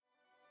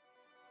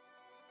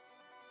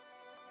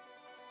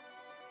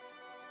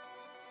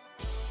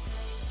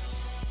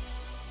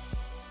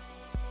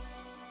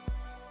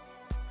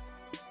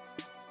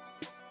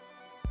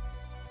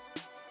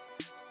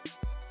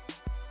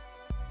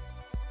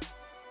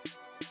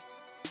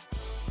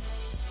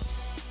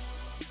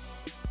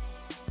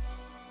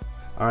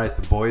All right,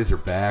 the boys are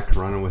back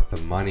running with the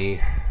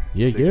money.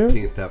 Yeah,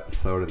 16th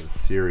episode of the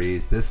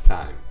series. This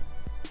time,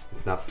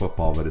 it's not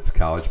football, but it's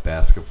college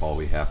basketball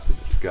we have to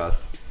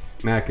discuss.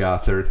 Matt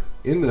Gothard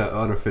in the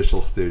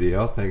unofficial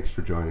studio. Thanks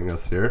for joining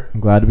us here. I'm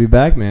glad to be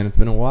back, man. It's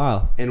been a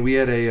while. And we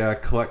had a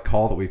collect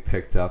call that we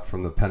picked up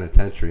from the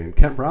penitentiary, and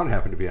Kent Brown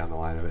happened to be on the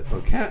line of it.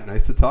 So, Kent,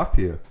 nice to talk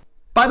to you.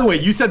 By the way,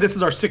 you said this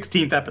is our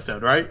 16th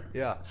episode, right?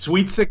 Yeah.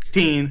 Sweet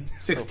 16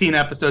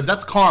 episodes.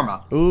 That's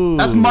karma. Ooh.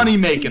 That's money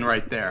making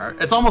right there.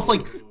 It's almost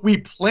like we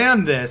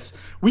planned this.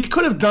 We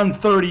could have done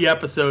 30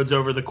 episodes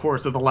over the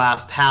course of the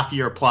last half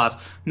year plus.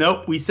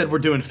 Nope, we said we're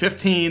doing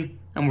 15,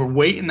 and we're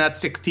waiting that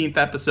 16th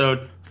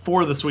episode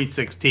for the Sweet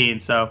 16.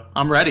 So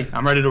I'm ready.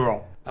 I'm ready to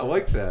roll. I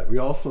like that. We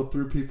also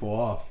threw people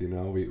off,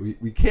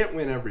 We can't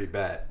win every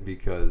bet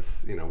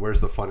because,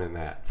 where's the fun in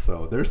that?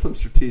 So there's some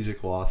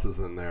strategic losses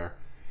in there.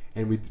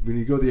 And when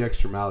you go the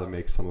extra mile, that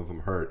makes some of them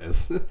hurt,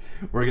 as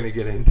we're going to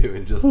get into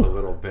in just a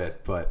little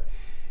bit. But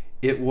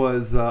it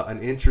was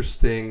an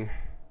interesting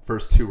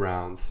first two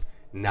rounds.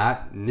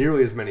 Not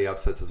nearly as many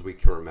upsets as we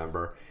can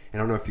remember. And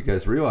I don't know if you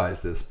guys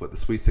realize this, but the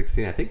Sweet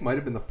 16, I think, might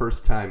have been the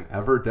first time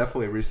ever,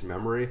 definitely in recent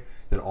memory,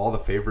 that all the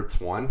favorites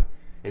won.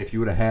 And if you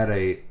would have had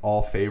a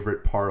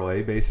all-favorite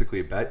parlay, basically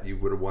a bet, you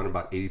would have won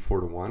about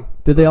 84-1.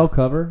 Did they all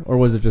cover, or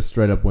was it just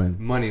straight-up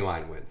wins? Money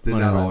line wins. Did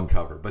not all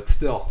cover. But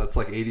still, that's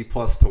like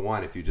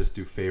 80+1 if you just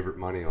do favorite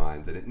money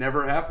lines. And it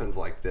never happens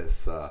like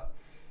this.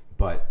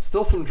 But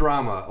still some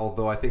drama,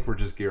 although I think we're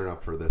just gearing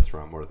up for this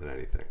round more than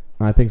anything.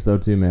 I think so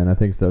too, man. I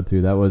think so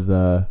too. That was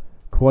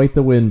quite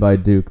the win by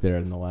Duke there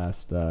in the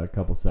last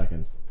couple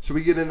seconds. Should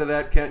we get into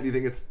that, Kent? Do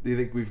you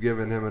think we've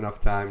given him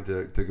enough time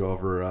to go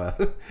over?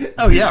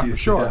 Oh yeah, for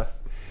sure.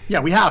 Yeah,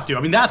 we have to.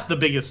 I mean, that's the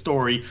biggest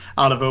story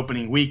out of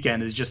opening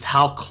weekend is just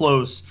how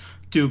close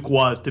Duke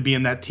was to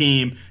being that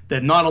team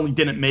that not only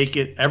didn't make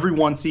it, every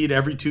 1 seed,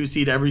 every 2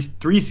 seed, every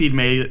 3 seed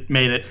made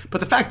it,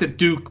 but the fact that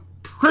Duke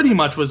pretty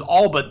much was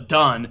all but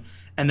done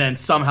and then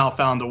somehow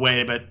found a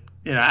way. But,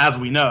 as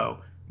we know,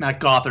 Matt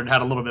Gothard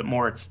had a little bit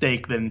more at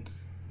stake than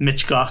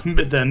Mitch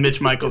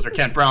Michaels or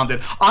Kent Brown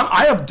did.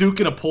 I have Duke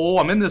in a pool.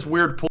 I'm in this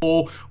weird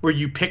pool where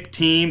you pick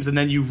teams and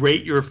then you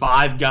rate your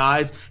 5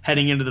 guys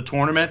heading into the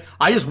tournament.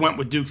 I just went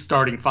with Duke's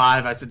starting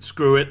 5. I said,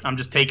 screw it. I'm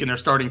just taking their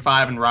starting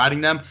 5 and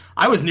riding them.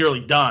 I was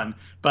nearly done,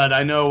 but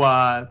I know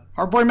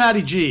our boy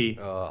Matty G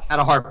had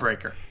a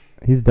heartbreaker.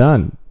 He's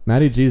done.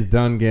 Matty G's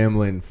done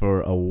gambling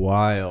for a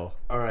while.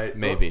 All right,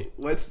 maybe.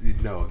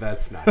 No,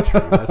 that's not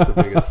true. That's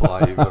the biggest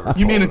lie you've ever told.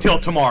 You mean until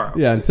tomorrow?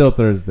 Yeah, until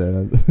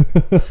Thursday.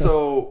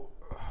 So,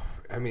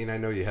 I mean, I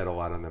know you had a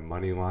lot on the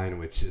money line,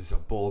 which is a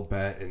bold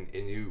bet, and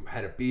you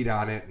had a beat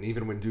on it. And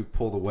even when Duke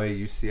pulled away,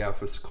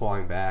 UCF was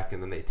clawing back,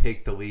 and then they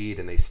take the lead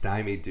and they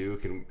stymie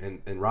Duke.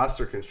 And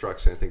roster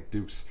construction, I think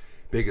Duke's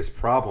biggest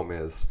problem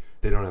is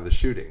they don't have the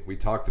shooting. We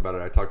talked about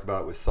it. I talked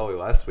about it with Sully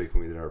last week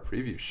when we did our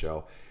preview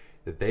show.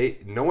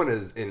 That no one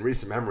is in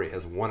recent memory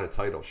has won a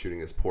title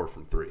shooting as poor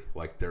from 3.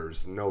 Like,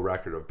 there's no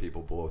record of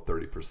people below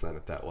 30%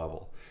 at that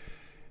level.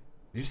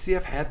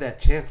 UCF had that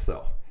chance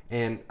though,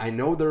 and I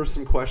know there are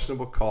some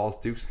questionable calls.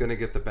 Duke's going to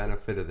get the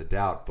benefit of the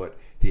doubt, but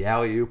the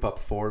alley-oop up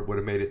forward would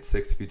have made it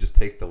 6 if you just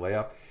take the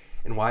layup.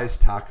 And why is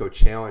Taco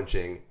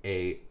challenging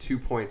a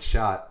 2-point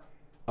shot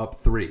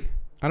up 3?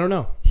 I don't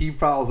know. He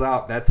fouls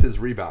out. That's his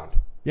rebound.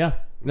 Yeah.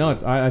 No,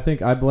 I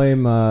think I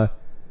blame.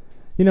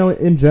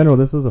 In general,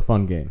 this was a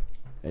fun game.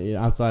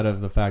 Outside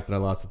of the fact that I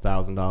lost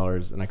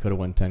 $1,000 and I could have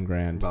won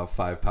 $10,000. About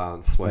 5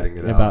 pounds sweating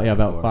it out.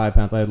 About 5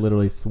 pounds. I had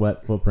literally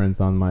sweat footprints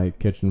on my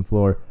kitchen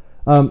floor.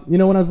 When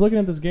I was looking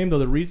at this game, though,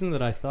 the reason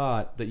that I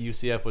thought that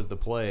UCF was the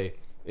play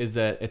is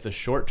that it's a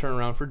short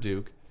turnaround for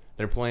Duke.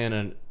 They're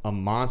playing a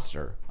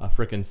monster, a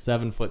freaking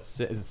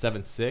 7'6". Is it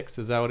 7'6"?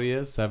 Is that what he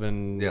is?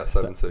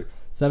 7'6".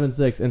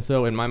 7'6". And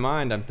so in my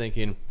mind, I'm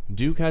thinking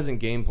Duke hasn't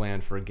game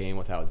planned for a game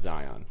without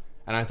Zion,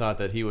 and I thought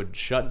that he would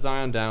shut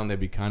Zion down.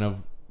 They'd be kind of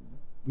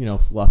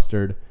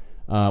flustered,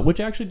 which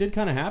actually did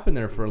kind of happen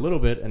there for a little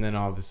bit, and then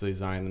obviously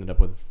Zion ended up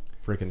with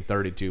freaking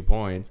 32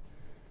 points.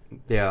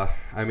 Yeah,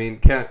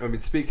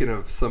 Kent, speaking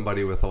of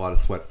somebody with a lot of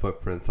sweat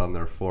footprints on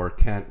their floor,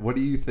 Kent, what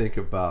do you think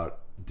about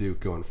Duke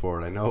going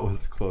forward? I know it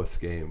was a close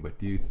game, but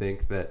do you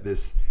think that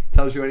this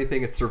tells you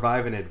anything? It's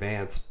survive and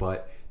advance,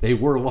 but they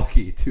were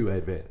lucky to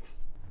advance.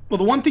 Well,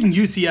 the one thing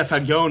UCF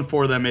had going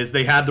for them is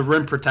they had the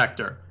rim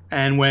protector.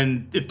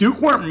 And if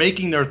Duke weren't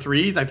making their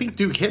threes, I think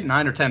Duke hit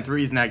 9 or 10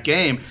 threes in that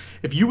game.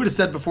 If you would have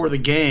said before the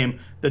game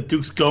that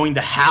Duke's going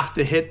to have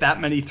to hit that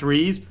many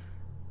threes,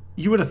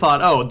 you would have thought,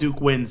 oh, Duke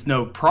wins,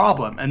 no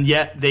problem. And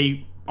yet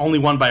they only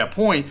won by a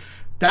point.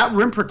 That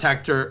rim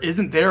protector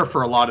isn't there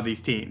for a lot of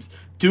these teams.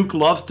 Duke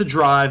loves to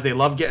drive. They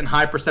love getting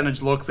high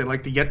percentage looks. They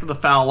like to get to the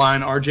foul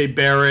line. RJ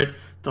Barrett,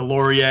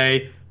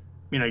 DeLaurier.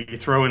 You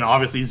throw in,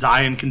 obviously,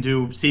 Zion can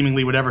do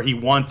seemingly whatever he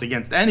wants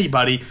against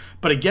anybody.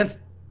 But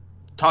against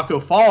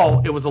Taco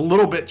Fall, it was a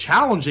little bit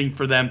challenging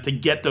for them to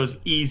get those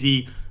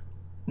easy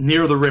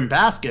near the rim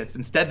baskets.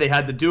 Instead, they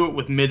had to do it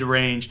with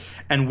mid-range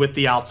and with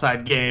the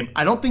outside game.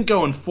 I don't think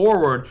going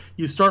forward,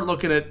 you start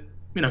looking at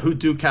who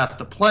Duke has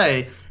to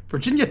play.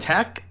 Virginia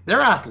Tech,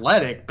 they're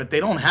athletic, but they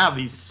don't have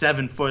these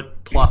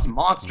 7-foot-plus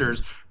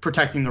monsters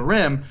protecting the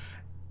rim.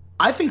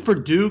 I think for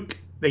Duke,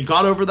 they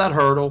got over that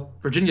hurdle.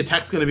 Virginia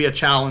Tech's going to be a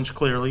challenge,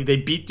 clearly. They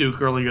beat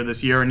Duke earlier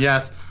this year, and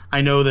yes,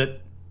 I know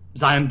that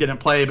Zion didn't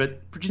play,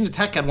 but Virginia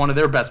Tech had one of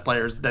their best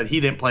players that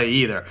he didn't play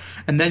either.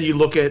 And then you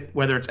look at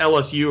whether it's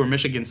LSU or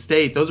Michigan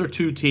State, those are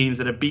two teams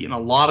that have beaten a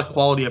lot of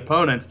quality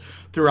opponents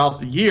throughout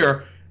the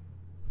year.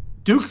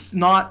 Duke's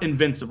not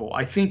invincible.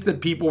 I think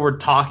that people were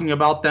talking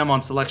about them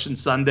on Selection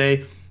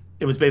Sunday.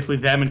 It was basically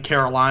them and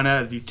Carolina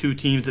as these two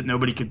teams that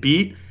nobody could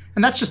beat,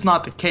 and that's just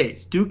not the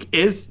case. Duke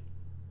is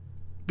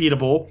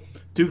beatable.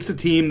 Duke's a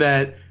team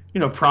that,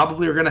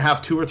 probably are going to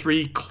have 2 or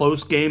 3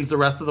 close games the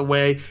rest of the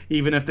way,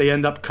 even if they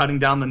end up cutting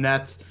down the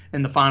nets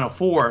in the Final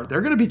Four.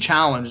 They're going to be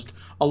challenged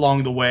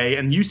along the way,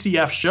 and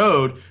UCF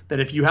showed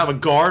that if you have a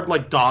guard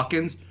like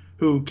Dawkins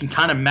who can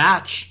kind of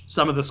match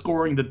some of the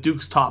scoring that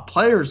Duke's top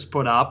players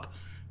put up,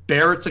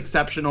 Barrett's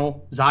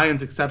exceptional,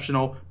 Zion's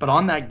exceptional, but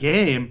on that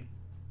game,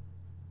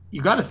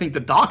 you got to think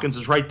that Dawkins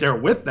is right there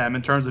with them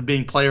in terms of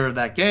being player of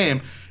that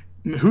game.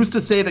 Who's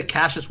to say that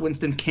Cassius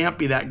Winston can't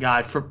be that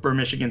guy for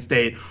Michigan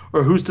State?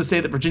 Or who's to say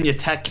that Virginia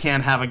Tech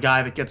can't have a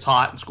guy that gets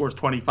hot and scores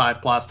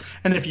 25 plus?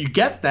 And if you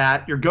get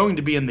that, you're going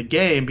to be in the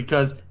game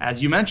because,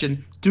 as you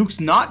mentioned, Duke's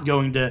not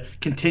going to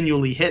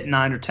continually hit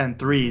 9 or 10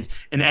 threes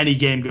in any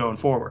game going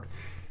forward.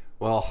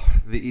 Well,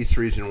 the East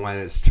region went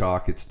as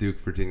chalk. It's Duke,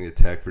 Virginia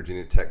Tech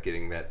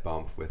getting that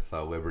bump with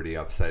Liberty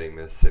upsetting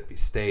Mississippi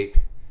State,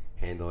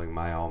 handling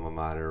my alma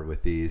mater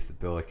with ease, the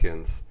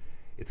Billikens.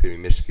 It's going to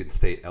be Michigan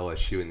State,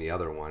 LSU in the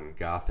other one.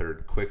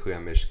 Gothard quickly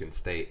on Michigan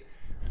State.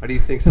 What do you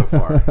think so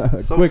far?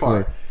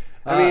 Far.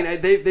 I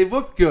mean, they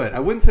looked good. I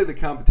wouldn't say the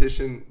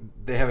competition,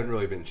 they haven't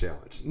really been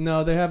challenged.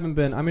 No, they haven't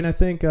been. I mean, I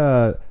think,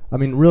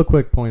 real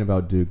quick point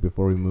about Duke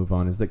before we move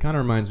on is that kind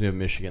of reminds me of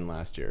Michigan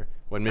last year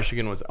when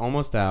Michigan was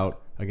almost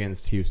out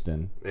against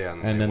Houston. Yeah,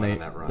 and then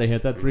they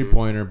hit that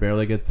three-pointer,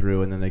 barely get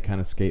through, and then they kind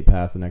of skate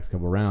past the next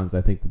couple rounds.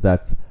 I think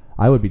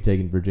I would be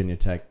taking Virginia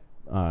Tech.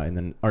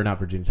 Not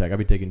Virginia Tech. I'd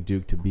be taking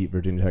Duke to beat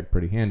Virginia Tech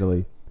pretty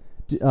handily.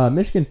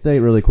 Michigan State,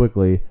 really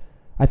quickly,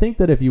 I think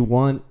that if you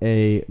want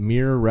a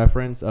mirror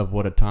reference of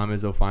what a Tom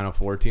Izzo Final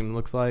Four team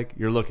looks like,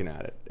 you're looking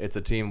at it. It's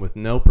a team with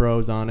no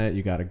pros on it.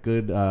 You got a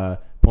good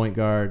point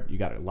guard. You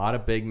got a lot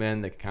of big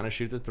men that can kind of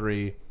shoot the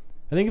three.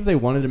 I think if they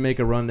wanted to make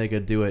a run, they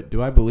could do it.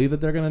 Do I believe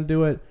that they're going to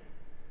do it?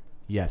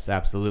 Yes,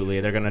 absolutely.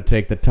 They're going to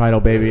take the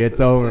title, baby. It's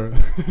over.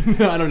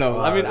 I don't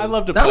know. I mean, I'd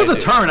love to play That was a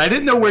Duke. turn. I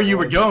didn't know where you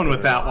were going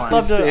with that one.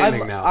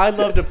 I'd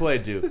love to play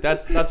Duke.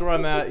 That's where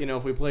I'm at.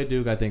 If we play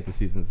Duke, I think the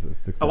season's a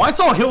success. Oh, I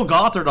saw Hill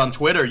Gothard on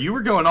Twitter. You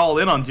were going all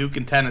in on Duke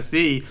and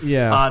Tennessee.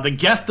 Yeah. The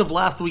guest of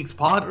last week's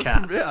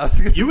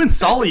podcast. You and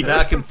Sully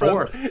back and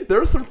forth.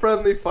 There was some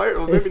friendly fire.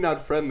 Well, maybe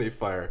not friendly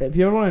fire. If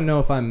you ever want to know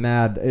if I'm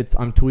mad,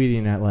 I'm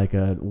tweeting at like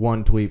a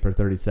 1 tweet per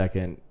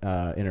 30-second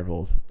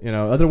intervals.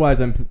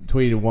 Otherwise I'm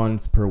tweeting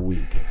once per week.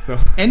 So.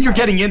 And you're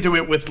getting into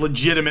it with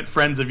legitimate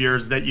friends of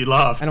yours that you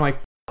love. And I'm like,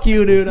 F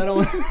you, dude. I don't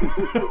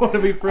want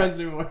to be friends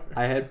anymore.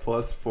 I had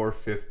plus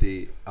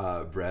 450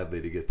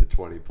 Bradley to get to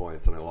 20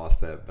 points, and I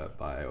lost that bet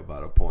by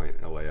about a point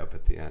away up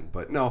at the end.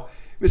 But no,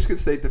 Michigan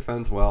State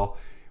defends well.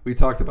 We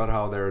talked about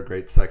how they're a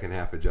great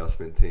second-half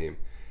adjustment team.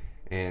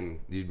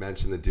 And you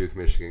mentioned the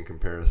Duke-Michigan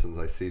comparisons.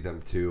 I see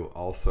them too.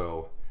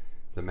 Also,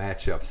 the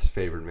matchups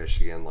favored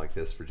Michigan, like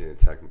this Virginia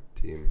Tech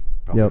team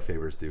probably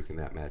favors Duke in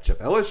that matchup.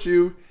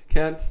 LSU,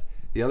 Kent,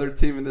 the other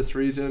team in this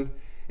region,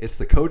 it's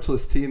the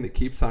coachless team that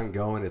keeps on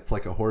going. It's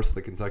like a horse at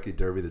the Kentucky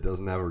Derby that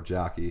doesn't have a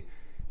jockey.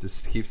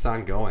 Just keeps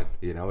on going.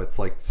 It's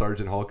like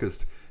Sergeant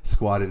Hulka's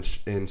squad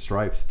in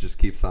stripes. Just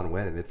keeps on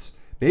winning. It's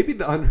maybe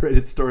the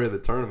underrated story of the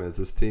tournament is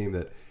this team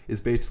that is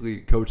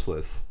basically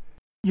coachless.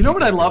 You know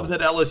what I love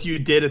that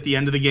LSU did at the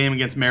end of the game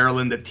against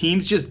Maryland that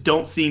teams just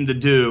don't seem to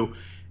do,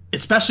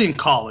 especially in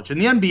college. In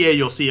the NBA,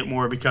 you'll see it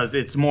more because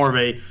it's more of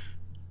a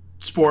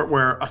sport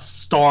where a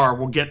star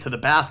will get to the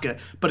basket.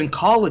 But in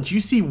college,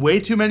 you see way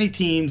too many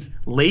teams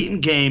late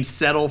in games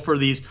settle for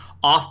these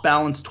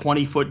off-balance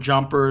 20-foot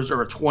jumpers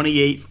or a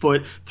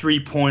 28-foot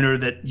three-pointer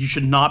that you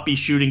should not be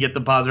shooting at the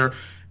buzzer.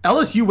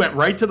 LSU went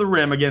right to the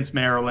rim against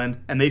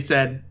Maryland, and they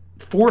said,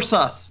 force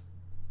us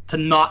to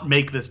not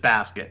make this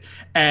basket.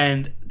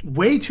 And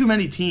way too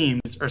many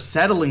teams are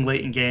settling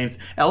late in games.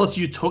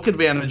 LSU took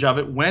advantage of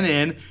it, went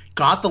in,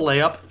 got the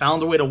layup,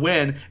 found a way to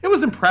win. It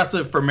was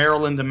impressive for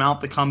Maryland to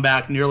mount the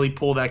comeback, nearly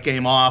pull that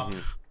game off. Mm-hmm.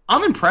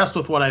 I'm impressed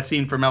with what I've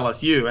seen from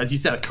LSU. As you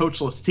said, a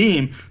coachless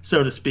team,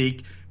 so to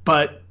speak.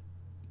 But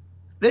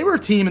they were a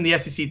team in the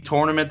SEC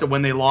tournament that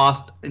when they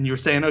lost, and you're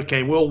saying,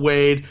 okay, Will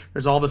Wade,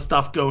 there's all this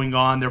stuff going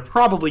on. They're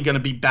probably going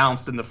to be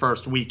bounced in the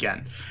first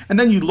weekend. And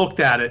then you looked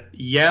at it.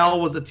 Yale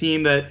was a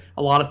team that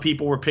a lot of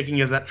people were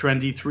picking as that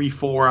trendy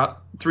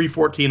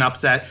 3-14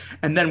 upset.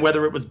 And then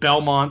whether it was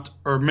Belmont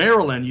or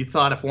Maryland, you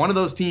thought if one of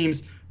those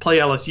teams play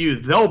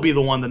LSU, they'll be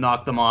the one to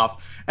knock them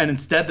off. And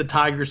instead, the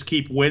Tigers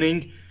keep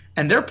winning.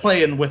 And they're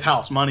playing with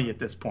house money at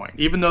this point,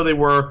 even though they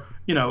were,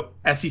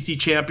 SEC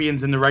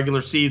champions in the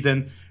regular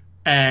season.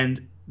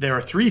 And they're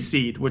a 3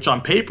 seed, which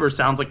on paper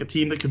sounds like a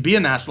team that could be a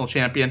national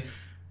champion.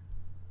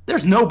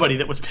 there's nobody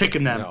that was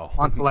picking them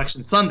on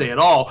Selection Sunday at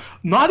all,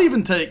 not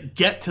even to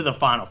get to the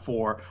Final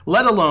Four,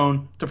 let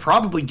alone to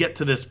probably get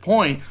to this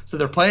point. So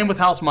they're playing with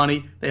house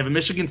money. They have a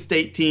Michigan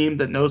State team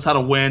that knows how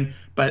to win.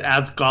 But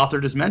as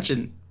Gothard has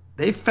mentioned,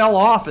 they fell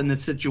off in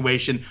this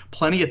situation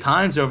plenty of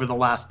times over the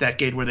last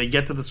decade where they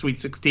get to the Sweet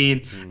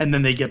 16 and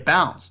then they get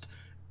bounced.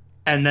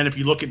 And then if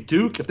you look at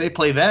Duke, if they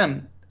play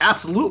them,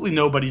 absolutely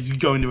nobody's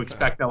going to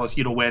expect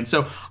LSU to win.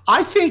 So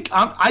I think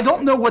I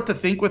don't know what to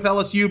think with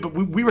LSU, but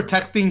we were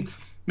texting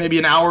maybe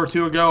an hour or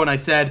two ago, and I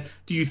said,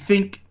 do you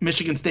think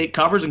Michigan State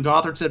covers? And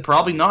Gothard said,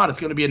 probably not. It's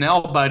going to be a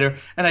nail-biter.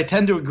 And I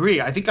tend to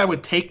agree. I think I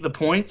would take the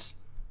points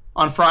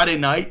on Friday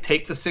night,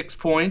 take the 6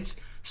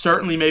 points,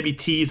 certainly maybe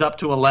tease up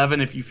to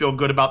 11 if you feel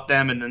good about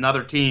them and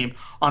another team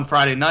on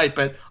Friday night.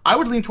 But I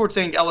would lean towards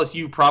saying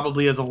LSU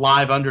probably is a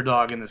live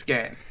underdog in this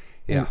game.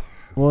 Yeah.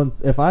 Well,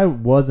 if I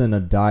wasn't a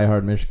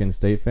diehard Michigan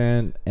State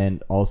fan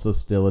and also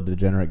still a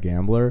degenerate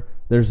gambler,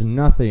 there's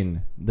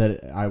nothing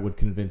that I would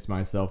convince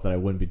myself that I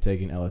wouldn't be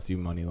taking LSU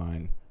money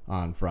line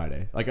on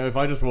Friday. Like if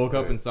I just woke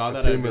up and saw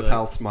that, a team with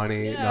house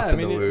money, nothing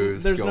to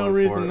lose. There's no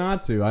reason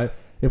not to.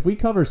 If we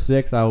cover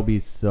 6, I will be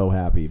so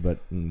happy. But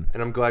and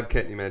I'm glad,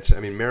 Kent, you mentioned.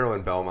 I mean,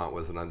 Maryland-Belmont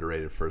was an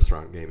underrated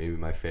first-round game, maybe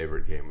my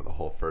favorite game of the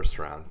whole first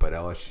round. But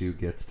LSU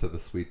gets to the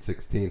Sweet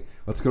 16.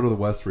 Let's go to the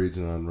West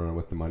region and run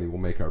with the money. We'll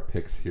make our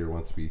picks here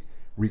once we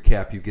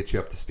recap you, get you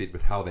up to speed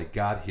with how they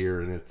got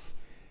here. And it's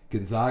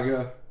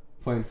Gonzaga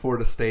playing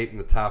Florida State, and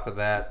the top of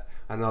that,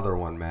 another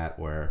one, Matt,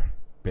 where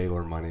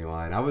Baylor money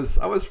line. I was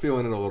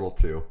feeling it a little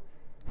too.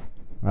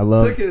 I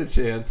love taking a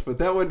chance, but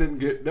that one didn't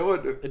get. That one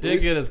it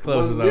didn't get as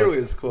close. Wasn't nearly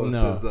as close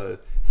as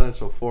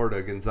Central Florida.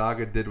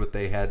 Gonzaga did what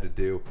they had to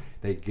do.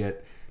 They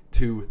get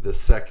to the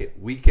second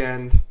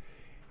weekend,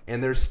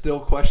 and there's still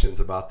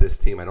questions about this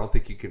team. I don't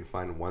think you can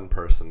find one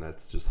person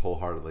that's just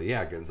wholeheartedly,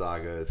 yeah,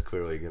 Gonzaga is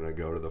clearly going to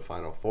go to the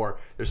Final Four.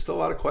 There's still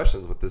a lot of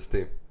questions with this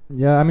team.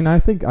 Yeah, I mean, I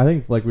think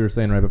like we were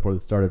saying right before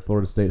this started,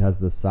 Florida State has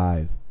the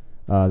size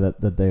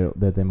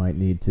that they might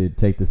need to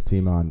take this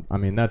team on. I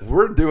mean,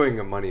 we're doing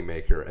a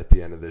moneymaker at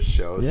the end of this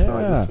show, so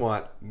I just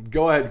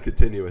go ahead and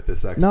continue with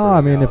this expert. No,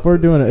 I mean, if we're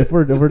doing it, if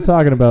we're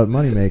talking about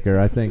moneymaker,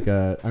 I think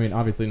I mean,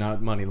 obviously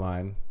not money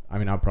line. I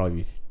mean, I'll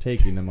probably be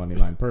taking the money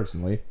line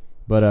personally,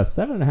 but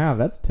 7.5,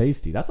 that's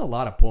tasty. That's a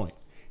lot of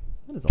points.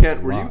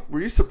 Kent, were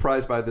you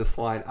surprised by this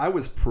line? I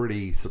was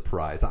pretty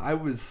surprised.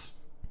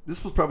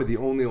 This was probably the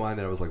only line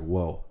that I was like,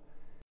 whoa,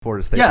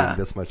 Florida State being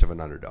this much of an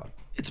underdog.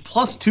 It's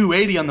plus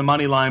 280 on the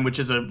money line, which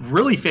is a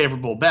really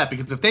favorable bet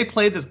because if they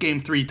play this game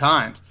 3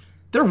 times,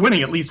 they're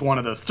winning at least one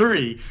of those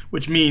 3,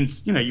 which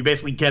means, you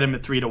basically get them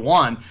at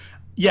 3-1.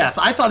 Yes,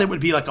 I thought it would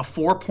be like a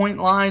 4-point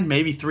line,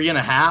 maybe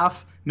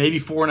 3.5, maybe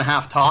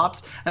 4.5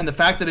 tops. And the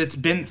fact that it's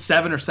been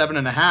 7 or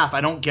 7.5, I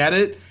don't get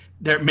it.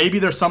 Maybe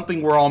there's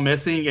something we're all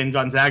missing and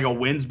Gonzaga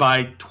wins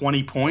by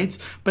 20 points.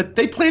 But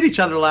they played each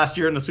other last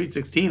year in the Sweet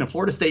 16 and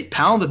Florida State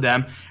pounded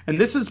them. And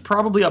this is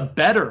probably a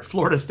better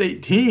Florida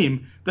State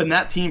team than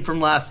that team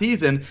from last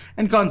season.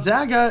 And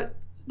Gonzaga,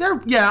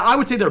 I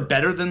would say they're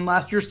better than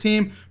last year's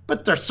team,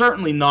 but they're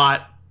certainly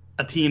not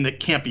a team that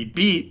can't be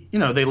beat.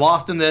 They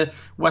lost in the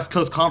West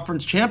Coast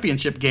Conference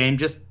Championship game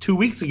just 2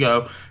 weeks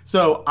ago.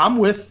 So I'm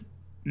with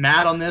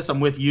Matt on this. I'm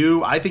with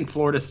you. I think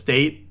Florida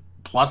State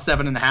plus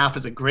 7.5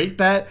 is a great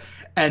bet.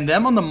 And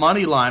them on the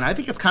money line, I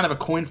think it's kind of a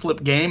coin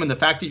flip game. And the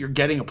fact that you're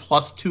getting a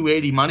plus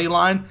 280 money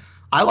line,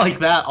 I like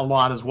that a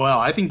lot as well.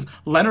 I think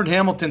Leonard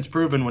Hamilton's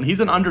proven when he's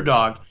an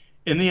underdog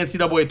in the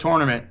NCAA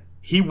tournament,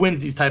 he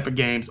wins these type of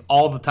games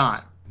all the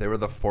time. They were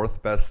the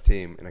 4th best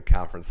team in a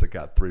conference that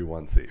got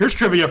 3-1 seeds. Here's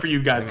trivia for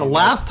you guys. The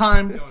last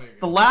time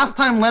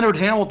Leonard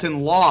Hamilton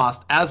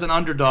lost as an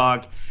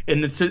underdog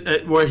in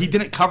where he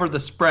didn't cover the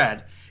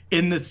spread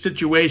in this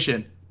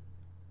situation,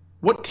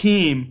 what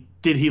team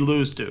did he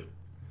lose to?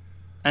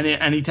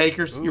 Any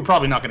takers? Ooh. You're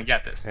probably not going to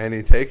get this.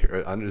 Any taker?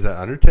 Is that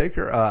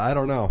Undertaker? I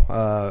don't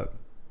know.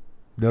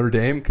 Notre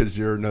Dame, because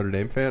you're a Notre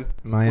Dame fan?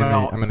 Miami.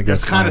 Well, I'm going to guess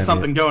there's kind Miami. of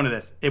something going to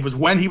this. It was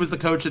when he was the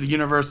coach of the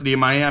University of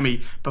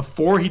Miami,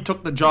 before he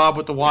took the job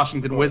with the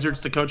Washington Wizards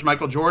to coach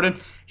Michael Jordan.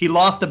 He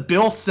lost to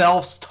Bill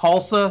Self's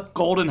Tulsa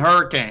Golden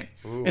Hurricane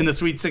in the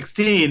Sweet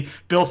 16.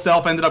 Bill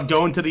Self ended up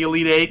going to the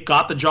Elite Eight,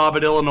 got the job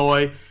at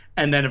Illinois,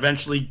 and then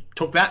eventually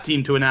took that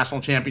team to a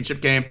national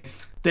championship game.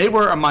 They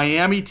were a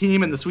Miami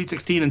team in the Sweet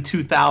 16 in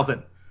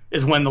 2000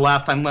 is when the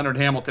last time Leonard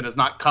Hamilton is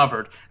not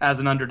covered as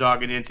an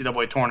underdog in the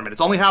NCAA tournament.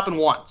 It's only happened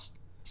once.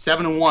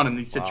 7-1 in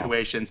these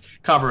situations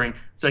covering.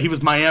 So he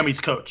was Miami's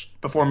coach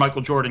before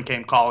Michael Jordan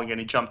came calling and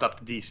he jumped up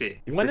to DC.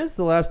 When is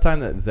the last time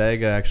that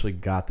Zaga actually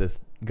got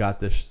this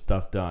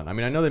stuff done? I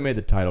mean, I know they made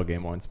the title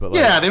game once, but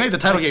they made the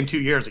title game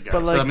 2 years ago.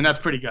 But so I mean, that's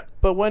pretty good.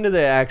 But when do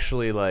they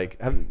actually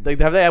have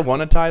they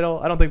won a title?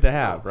 I don't think they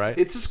have, right?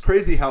 It's just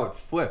crazy how it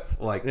flipped.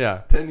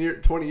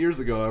 20 years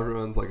ago,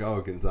 everyone's like,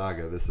 "Oh,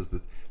 Gonzaga, this is the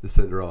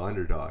Cinderella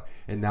underdog,"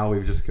 and now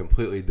we've just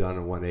completely done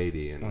a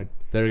 180 and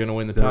they're going to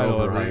win the title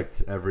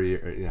overhyped every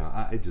year.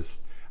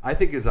 I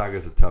think Gonzaga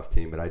is a tough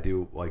team, but I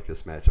do like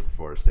this matchup for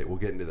Florida State. We'll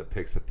get into the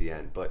picks at the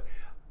end, but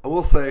I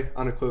will say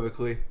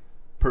unequivocally,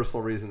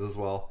 personal reasons as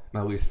well,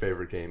 my least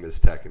favorite game is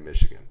Tech and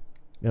Michigan.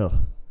 Ugh.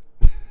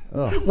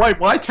 Oh.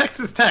 Why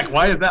Texas Tech?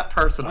 Why is that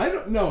personal? I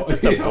don't know.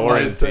 Just a Why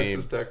boring is team.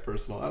 Texas Tech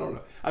personal? I don't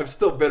know. I'm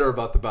still bitter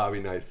about the Bobby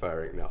Knight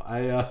firing. No,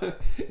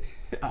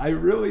 I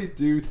really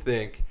do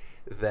think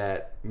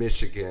that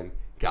Michigan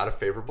got a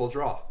favorable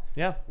draw.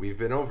 Yeah. We've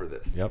been over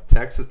this. Yep.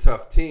 Tech's a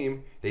tough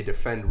team. They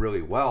defend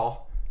really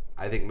well.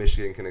 I think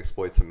Michigan can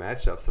exploit some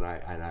matchups,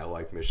 and I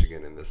like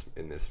Michigan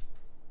in this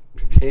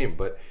game.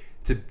 But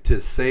to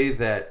say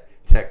that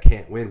Tech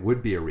can't win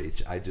would be a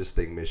reach. I just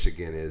think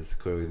Michigan is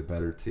clearly the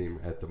better team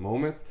at the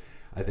moment.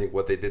 I think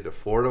what they did to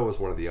Florida was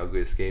one of the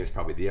ugliest games,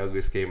 probably the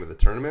ugliest game of the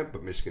tournament,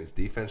 but Michigan's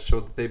defense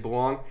showed that they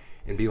belong,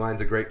 and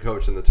Beilein's a great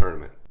coach in the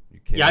tournament.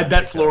 Yeah, I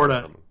bet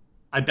Florida.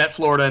 I bet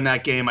Florida in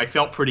that game. I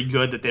felt pretty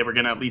good that they were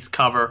going to at least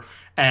cover,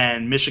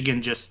 and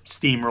Michigan just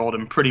steamrolled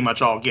them pretty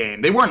much all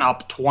game. They weren't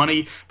up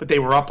 20, but they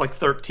were up like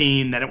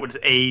 13, then it was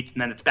 8,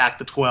 and then it's back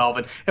to 12,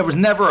 and it was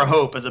never a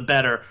hope as a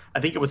bettor. I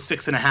think it was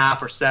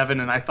 6.5 or 7,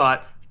 and I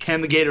thought, can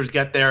the Gators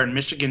get there? And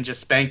Michigan just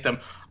spanked them.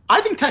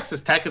 I think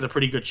Texas Tech has a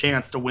pretty good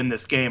chance to win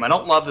this game. I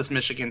don't love this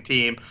Michigan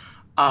team.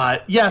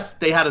 Yes,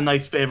 they had a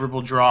nice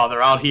favorable draw.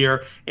 They're out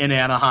here in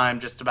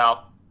Anaheim, just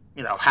about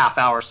half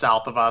hour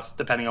south of us,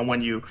 depending on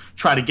when you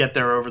try to get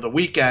there over the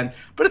weekend.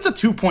 But it's a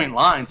 2-point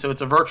line, so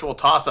it's a virtual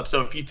toss-up.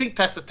 So if you think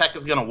Texas Tech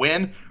is going to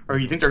win, or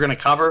you think they're going to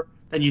cover,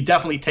 then you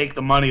definitely take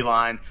the money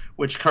line,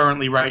 which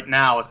currently right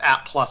now is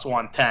at plus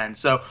 110.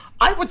 So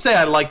I would say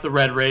I like the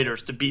Red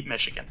Raiders to beat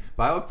Michigan.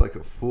 But I looked like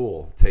a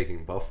fool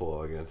taking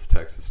Buffalo against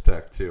Texas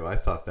Tech too. I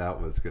thought that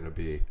was going to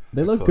be.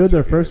 They looked good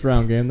their first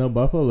round game though.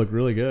 Buffalo looked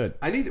really good.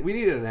 We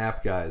need an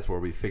app, guys, where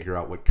we figure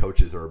out what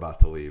coaches are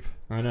about to leave.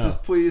 I know.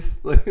 Just please,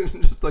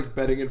 just like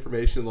betting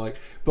information, like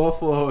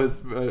Buffalo's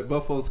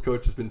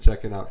coach has been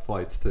checking out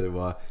flights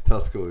to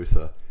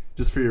Tuscaloosa.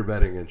 Just for your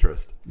betting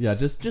interest. Yeah,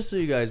 just so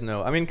you guys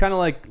know. I mean, kind of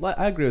like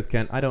I agree with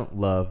Kent. I don't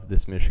love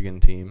this Michigan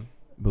team,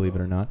 believe it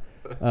or not.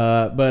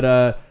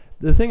 But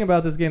the thing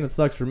about this game that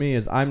sucks for me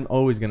is I'm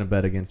always going to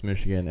bet against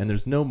Michigan, and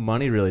there's no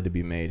money really to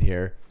be made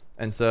here.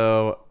 And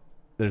so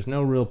there's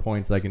no real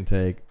points I can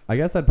take. I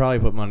guess I'd probably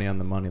put money on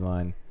the money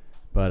line.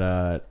 But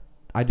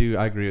I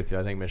agree with you.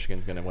 I think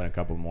Michigan's going to win a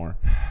couple more.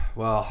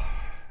 Well,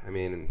 I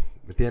mean,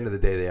 at the end of the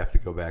day, they have to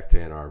go back to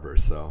Ann Arbor,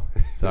 so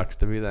sucks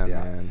to be them,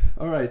 man.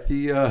 All right,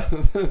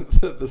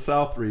 the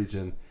South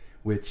region,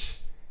 which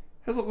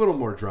has a little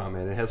more drama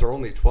in it, has our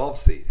only 12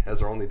 seed,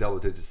 has our only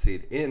double-digit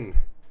seed in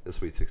the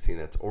Sweet 16.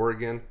 That's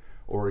Oregon.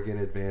 Oregon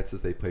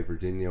advances. They play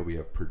Virginia. We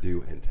have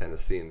Purdue and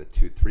Tennessee in the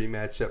 2-3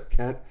 matchup.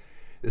 Kent,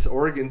 this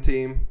Oregon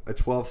team, a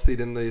 12 seed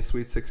in the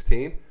Sweet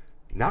 16,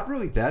 not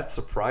really that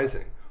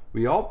surprising.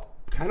 We all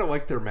kind of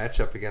like their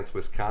matchup against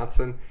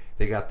Wisconsin.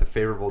 They got the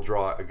favorable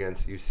draw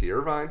against UC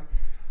Irvine.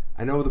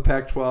 I know the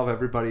Pac-12,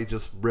 everybody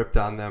just ripped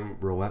on them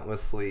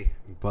relentlessly,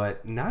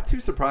 but not too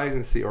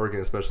surprising to see Oregon,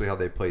 especially how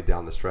they played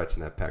down the stretch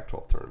in that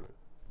Pac-12 tournament.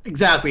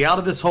 Exactly. Out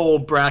of this whole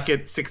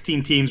bracket,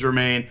 16 teams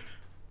remain.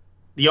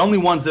 The only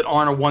ones that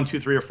aren't a 1, 2,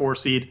 3, or 4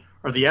 seed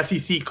are the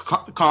SEC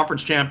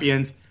conference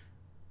champions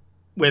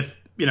with,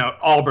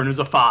 Auburn, who's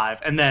a 5,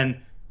 and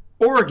then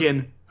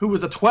Oregon, who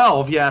was a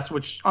 12, yes,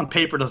 which on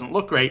paper doesn't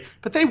look great,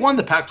 but they won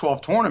the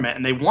Pac-12 tournament,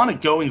 and they won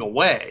it going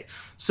away.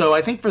 So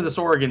I think for this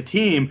Oregon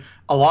team,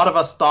 a lot of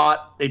us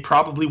thought they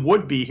probably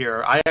would be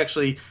here.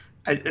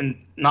 And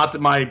not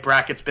that my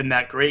bracket's been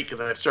that great because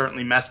I've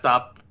certainly messed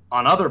up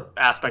on other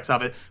aspects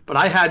of it, but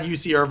I had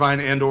UC Irvine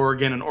and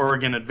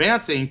Oregon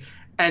advancing,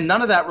 and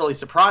none of that really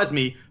surprised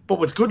me. But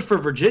what's good for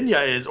Virginia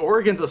is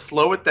Oregon's a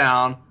slow it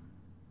down,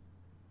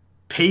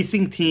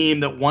 pacing team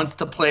that wants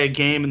to play a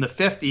game in the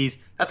 50s.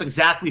 That's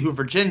exactly who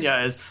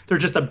Virginia is. They're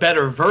just a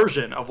better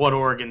version of what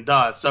Oregon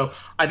does. So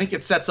I think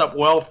it sets up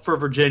well for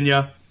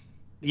Virginia.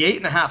 The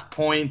 8.5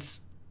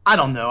 points, I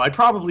don't know. I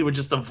probably would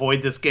just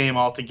avoid this game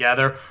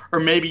altogether. Or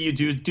maybe you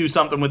do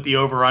something with the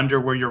over-under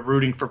where you're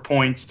rooting for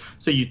points,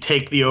 so you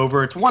take the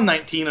over. It's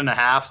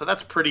 119.5, so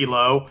that's pretty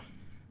low.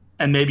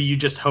 And maybe you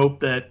just hope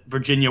that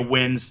Virginia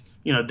wins.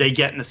 They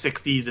get in the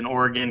 60s and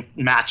Oregon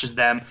matches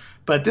them.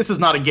 But this is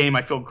not a game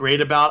I feel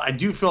great about. I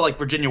do feel like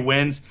Virginia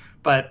wins,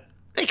 but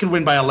they can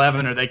win by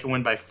 11 or they can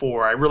win by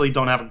 4. I really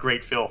don't have a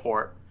great feel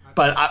for it.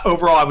 But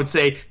overall, I would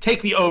say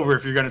take the over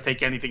if you're going to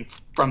take anything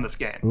from this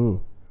game.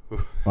 Ooh.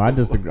 Well, I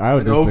disagree. I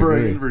would over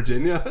disagree. in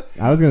Virginia.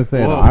 I was going to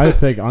say I would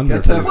take under.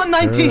 That's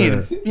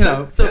 119.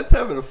 Sure. That's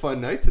having a fun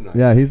night tonight.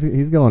 Yeah,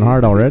 he's going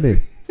hard already.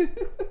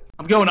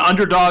 I'm going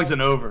underdogs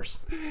and overs.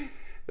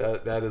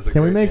 That is a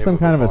Can we great make name some of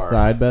kind of a bar.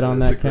 side bet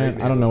on is a that, great Kent?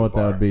 name I don't know of what a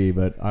that bar. would be,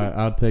 but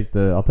I'll take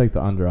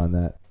the under on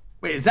that.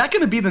 Wait, is that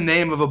going to be the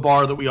name of a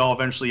bar that we all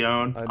eventually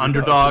own?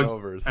 Underdogs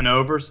and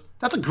overs.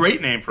 That's a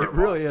great name for It a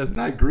bar. really is,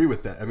 and I agree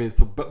with that. I mean, it's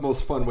the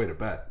most fun way to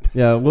bet.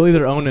 Yeah, we'll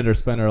either own it or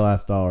spend our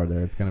last dollar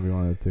there. It's going to be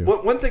one of the two.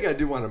 One thing I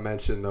do want to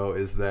mention though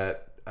is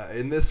that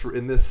in this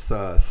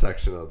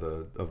section of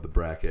the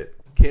bracket,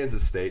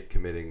 Kansas State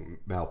committing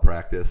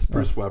malpractice.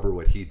 Bruce Weber,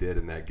 what he did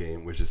in that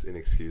game was just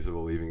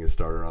inexcusable, leaving his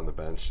starter on the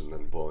bench and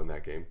then blowing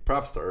that game.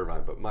 Props to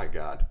Irvine, but my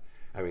God,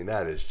 I mean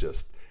that is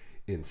just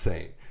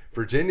insane.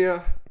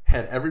 Virginia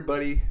had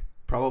everybody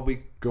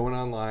probably going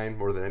online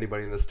more than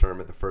anybody in this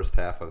tournament the first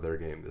half of their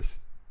game this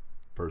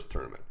first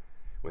tournament.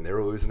 when they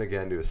were losing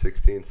again to a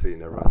 16 seed,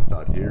 and everyone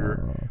thought,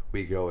 here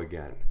we go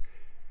again.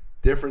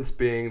 Difference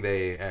being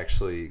they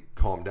actually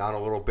calmed down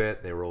a little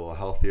bit. They were a little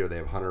healthier. They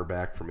have Hunter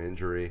back from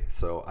injury.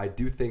 So I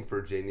do think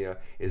Virginia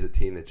is a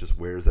team that just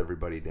wears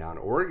everybody down.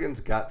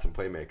 Oregon's got some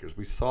playmakers.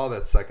 We saw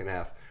that second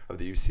half of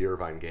the UC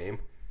Irvine game.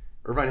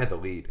 Irvine had the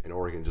lead, and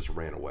Oregon just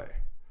ran away.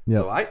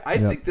 Yep. So I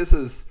think this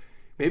is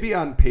maybe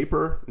on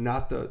paper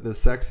not the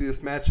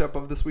sexiest matchup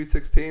of the Sweet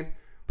 16,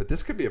 but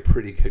this could be a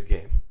pretty good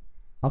game.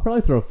 I'll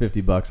probably throw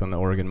 $50 on the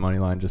Oregon money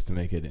line just to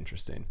make it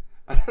interesting.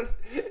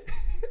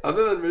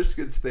 Other than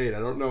Michigan State, I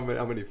don't know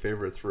how many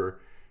favorites you're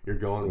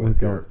going with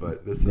here,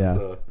 but this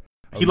is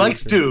he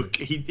likes Duke.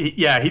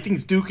 He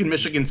thinks Duke and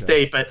Michigan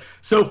State, but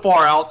so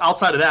far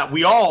outside of that,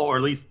 we all, or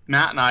at least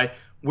Matt and I,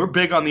 we're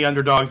big on the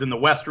underdogs in the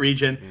West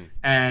region,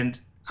 and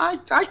I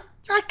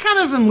kind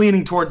of am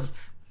leaning towards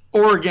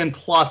Oregon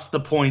plus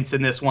the points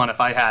in this one if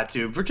I had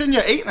to.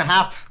 Virginia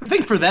 8.5. The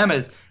thing for them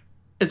is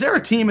there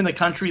a team in the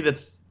country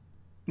that's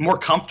more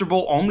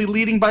comfortable only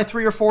leading by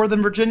 3 or 4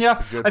 than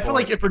Virginia? I feel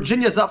like if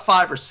Virginia's up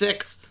 5 or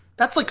 6,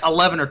 that's like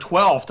 11 or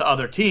 12 to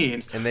other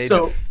teams. And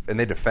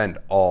they defend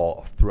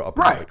all through up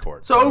the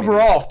court. So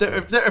overall,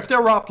 if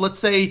they're up, let's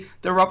say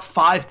they're up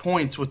 5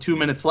 points with 2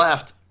 minutes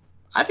left,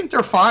 I think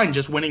they're fine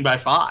just winning by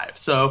 5.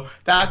 So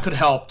that could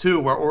help too,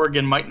 where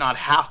Oregon might not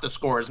have to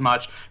score as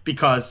much,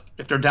 because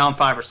if they're down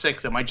 5 or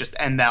 6, it might just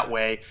end that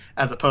way,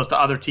 as opposed to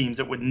other teams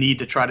that would need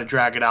to try to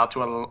drag it out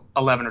to an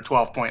 11 or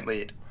 12 point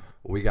lead.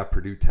 We got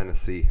Purdue,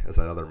 Tennessee as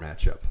that other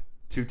matchup.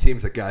 2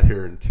 teams that got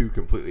here in 2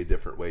 completely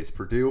different ways.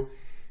 Purdue,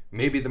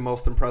 maybe the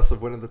most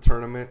impressive win of the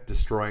tournament,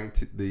 destroying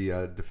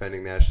the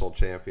defending national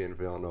champion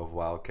Villanova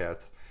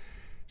Wildcats,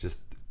 just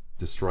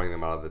destroying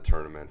them out of the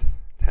tournament.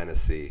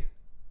 Tennessee,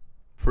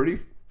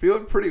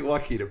 feeling pretty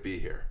lucky to be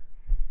here.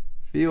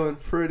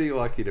 Not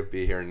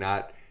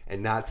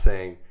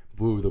saying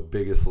blew the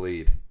biggest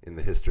lead in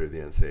the history of the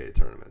NCAA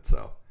tournament.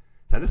 So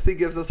Tennessee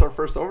gives us our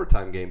first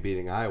overtime game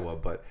beating Iowa,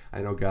 but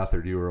I know,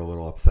 Gothard, you were a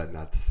little upset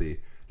not to see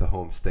the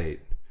home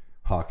state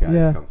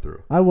Hawkeyes come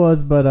through. I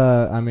was, but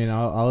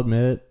I'll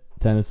admit it.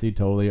 Tennessee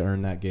totally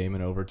earned that game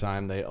in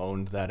overtime. They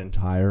owned that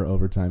entire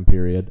overtime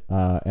period,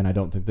 and I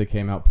don't think they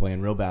came out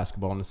playing real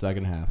basketball in the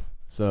second half.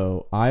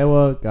 So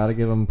Iowa, got to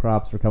give them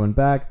props for coming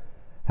back.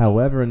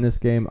 However, in this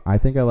game, I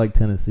think I like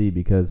Tennessee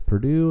because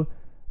Purdue's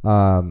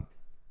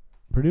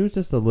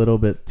just a little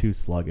bit too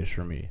sluggish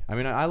for me. I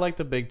mean, I like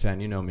the Big Ten.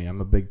 You know me.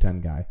 I'm a Big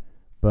Ten guy.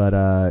 But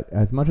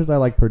as much as I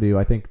like Purdue,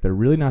 I think they're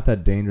really not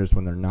that dangerous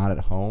when they're not at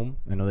home.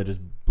 I know they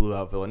just blew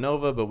out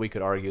Villanova, but we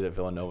could argue that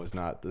Villanova is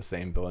not the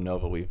same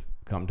Villanova we've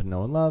come to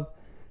know and love.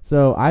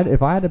 So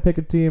if I had to pick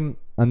a team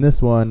on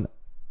this one,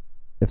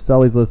 if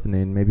Sully's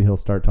listening, maybe he'll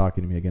start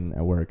talking to me again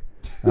at work.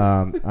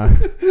 I'm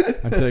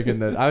taking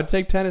that. I would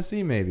take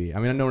Tennessee maybe. I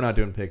mean, I know we're not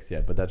doing picks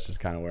yet, but that's just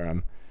kind of where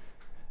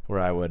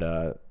I would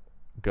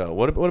go.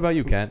 What about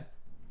you, Kent?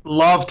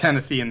 Love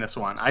Tennessee in this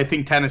one. I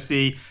think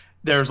Tennessee,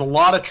 there's a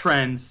lot of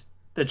trends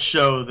that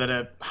show that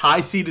a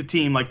high-seeded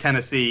team like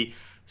Tennessee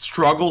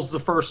struggles the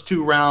first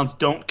 2 rounds,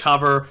 don't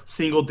cover,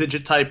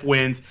 single-digit type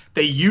wins.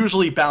 They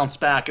usually bounce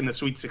back in the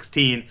Sweet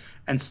 16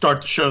 and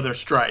start to show their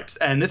stripes.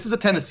 And this is a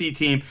Tennessee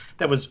team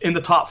that was in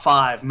the top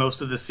 5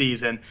 most of the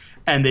season,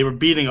 and they were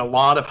beating a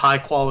lot of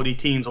high-quality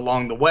teams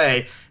along the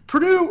way.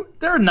 Purdue,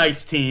 they're a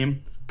nice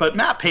team, but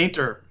Matt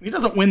Painter, he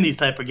doesn't win these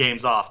type of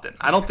games often.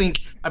 I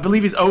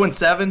believe he's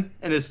 0-7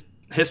 in his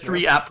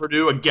history at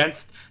Purdue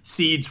against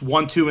seeds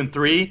 1, 2, and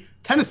 3.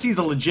 Tennessee's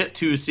a legit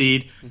 2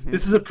 seed. Mm-hmm.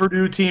 This is a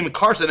Purdue team.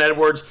 Carson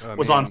Edwards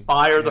was on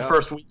fire the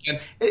first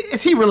weekend.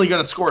 Is he really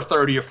going to score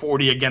 30 or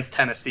 40 against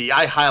Tennessee?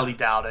 I highly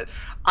doubt it.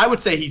 I would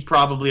say he's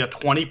probably a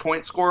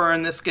 20-point scorer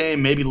in this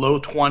game, maybe low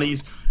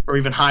 20s or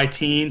even high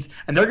teens,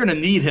 and they're going to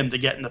need him to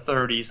get in the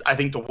 30s, I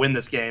think, to win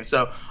this game.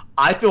 So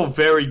I feel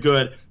very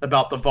good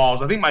about the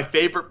Vols. I think my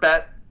favorite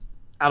bet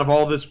out of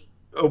all this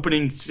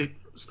opening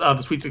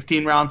the Sweet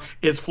 16 round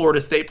is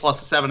Florida State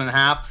plus a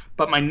 7.5,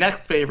 but my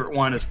next favorite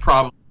one is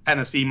probably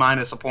Tennessee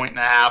minus a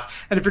 1.5.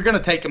 And if you're going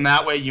to take them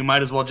that way, you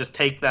might as well just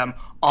take them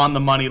on the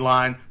money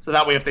line. So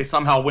that way, if they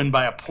somehow win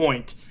by a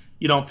point,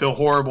 you don't feel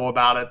horrible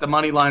about it. The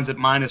money line's at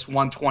minus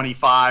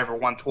 125 or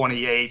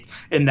 128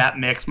 in that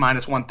mix,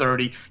 minus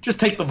 130. Just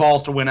take the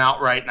Vols to win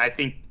outright, and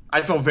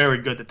I feel very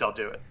good that they'll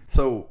do it.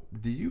 So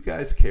do you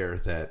guys care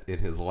that in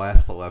his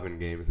last 11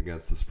 games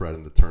against the spread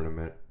in the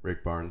tournament,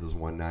 Rick Barnes is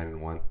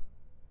 1-9-1?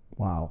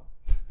 Wow.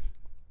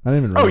 I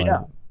didn't even realize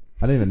that.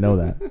 I didn't even know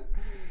that.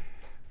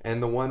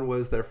 And the one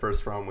was their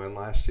first round win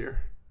last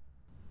year.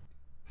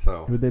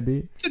 So who'd they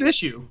beat? It's an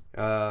issue. It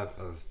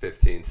was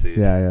 15 seed.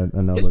 Yeah,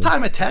 I know. This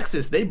time at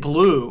Texas, they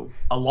blew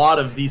a lot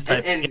of these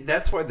types. And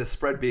that's why the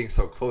spread being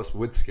so close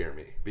would scare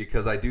me,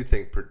 because I do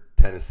think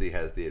Tennessee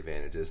has the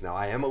advantages. Now,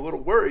 I am a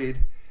little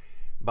worried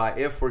by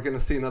if we're going to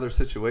see another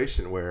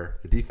situation where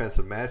the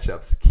defensive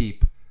matchups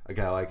keep a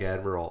guy like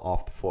Admiral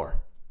off the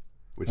floor,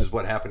 which is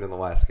what happened in the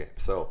last game.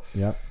 So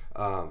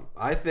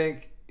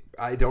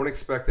I don't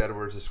expect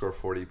Edwards to score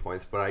 40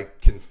 points, but I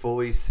can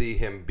fully see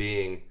him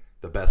being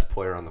the best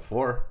player on the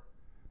floor.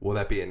 Will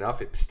that be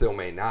enough? It still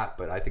may not,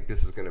 but I think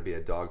this is going to be a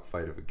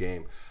dogfight of a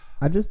game.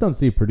 I just don't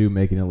see Purdue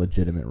making a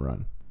legitimate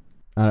run.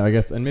 I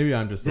guess, and maybe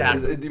I'm just. Yeah.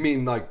 You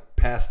mean like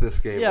past this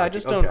game? Yeah, like, I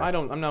just don't. okay. I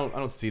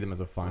don't see them as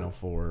a Final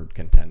Four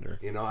contender.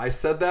 You know, I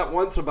said that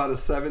once about a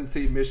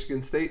 7-seed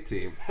Michigan State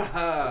team, and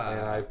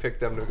I picked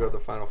them to go to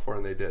the Final Four,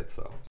 and they did.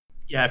 So.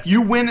 Yeah, if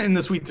you win in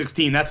the Sweet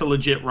 16, that's a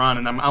legit run,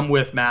 and I'm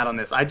with Matt on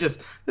this.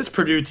 This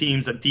Purdue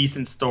team's a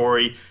decent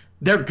story.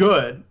 They're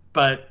good,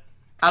 but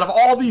out of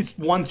all these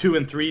 1, 2,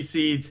 and 3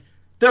 seeds,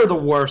 they're the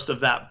worst of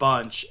that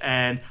bunch.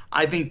 And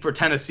I think for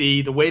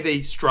Tennessee, the way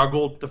they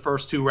struggled the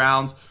first 2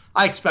 rounds,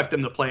 I expect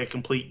them to play a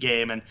complete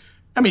game and,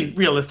 I mean,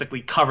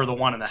 realistically cover the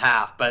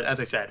 1.5. But as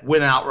I said,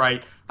 win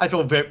outright. I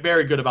feel very,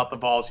 very good about the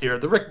Vols here.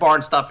 The Rick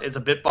Barnes stuff is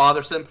a bit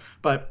bothersome,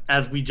 but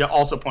as we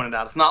also pointed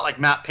out, it's not like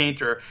Matt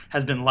Painter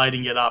has been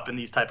lighting it up in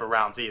these type of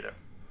rounds either.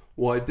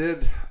 Well, I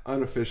did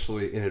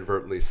unofficially,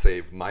 inadvertently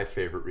save my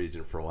favorite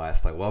region for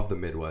last. I love the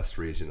Midwest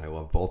region. I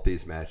love both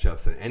these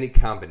matchups and any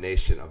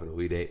combination of an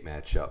Elite Eight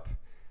matchup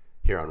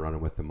here on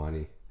Running with the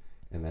Money.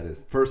 And that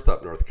is first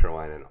up, North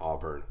Carolina and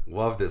Auburn.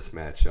 Love this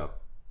matchup.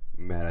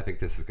 Matt, I think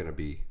this is going to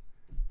be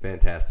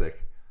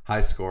fantastic.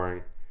 High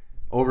scoring.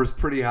 Over's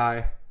pretty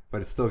high,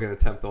 but it's still going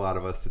to tempt a lot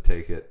of us to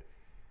take it.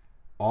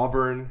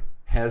 Auburn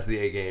has the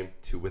A game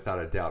to, without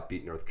a doubt,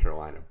 beat North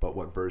Carolina. But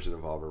what version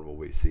of Auburn will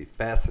we see?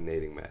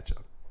 Fascinating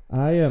matchup.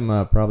 I am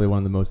probably one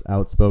of the most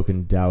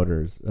outspoken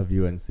doubters of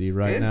UNC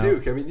right now. And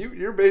Duke. I mean,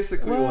 you're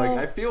basically like,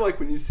 I feel like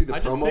when you see the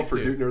promo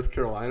for Duke, North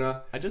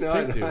Carolina. I just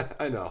picked Duke.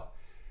 I know.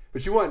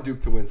 But you want Duke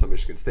to win so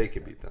Michigan State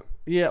can beat them.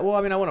 Yeah, well,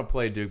 I mean, I want to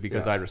play Duke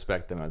because I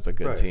respect them as a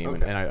good team,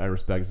 okay. and I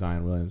respect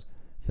Zion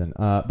Williamson.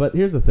 But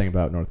here's the thing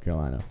about North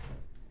Carolina.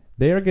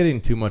 They are getting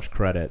too much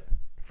credit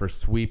for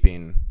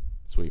sweeping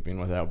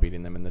without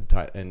beating them in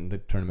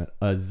the tournament,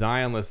 a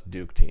Zionless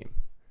Duke team.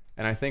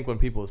 And I think when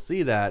people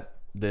see that,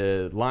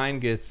 the line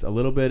gets a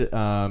little bit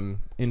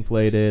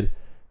inflated.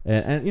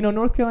 And you know,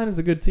 North Carolina is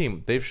a good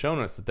team. They've shown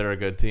us that they're a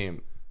good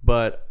team.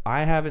 But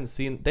I haven't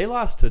seen – they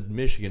lost to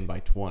Michigan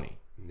by 20.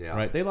 Yeah.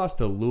 Right? They lost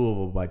to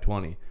Louisville by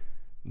 20.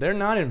 They're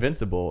not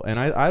invincible. And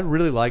I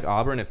really like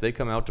Auburn if they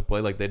come out to play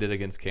like they did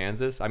against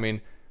Kansas. I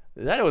mean,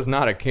 that was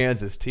not a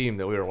Kansas team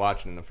that we were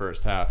watching in the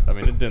first half. I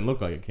mean, it didn't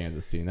look like a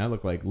Kansas team. That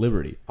looked like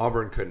Liberty.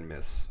 Auburn couldn't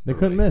miss. They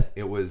couldn't miss.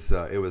 It was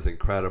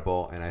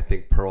incredible, and I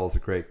think Pearl's a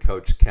great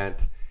coach.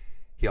 Kent,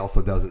 he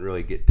also doesn't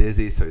really get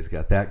dizzy, so he's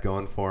got that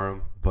going for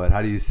him. But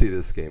how do you see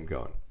this game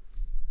going?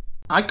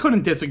 I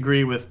couldn't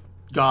disagree with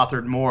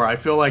Gothard more. I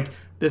feel like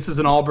this is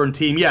an Auburn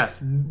team.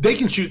 Yes, they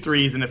can shoot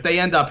threes, and if they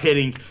end up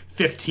hitting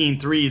 15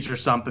 threes or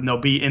something, they'll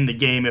be in the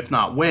game, if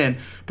not win.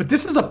 But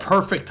this is a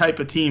perfect type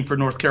of team for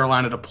North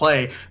Carolina to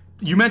play.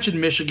 You mentioned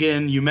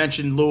Michigan, you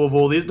mentioned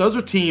Louisville. Those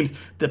are teams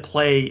that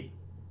play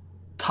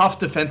tough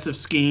defensive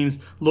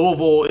schemes.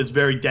 Louisville is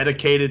very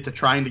dedicated to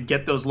trying to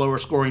get those lower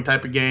scoring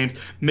type of games.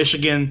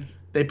 Michigan,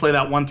 they play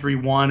that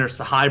 1-3-1 or it's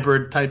a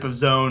hybrid type of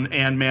zone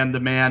and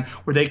man-to-man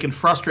where they can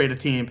frustrate a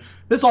team.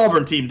 This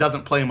Auburn team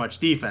doesn't play much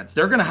defense.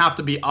 They're going to have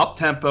to be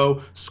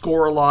up-tempo,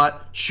 score a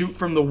lot, shoot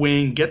from the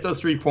wing, get those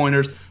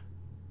three-pointers.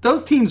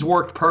 Those teams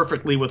work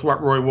perfectly with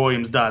what Roy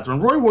Williams does. When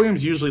Roy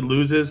Williams usually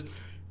loses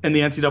in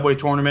the NCAA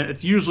tournament,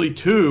 it's usually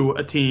to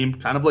a team,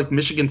 kind of like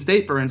Michigan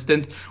State, for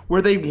instance,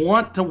 where they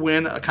want to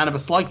win a kind of a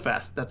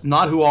slugfest. That's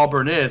not who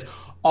Auburn is.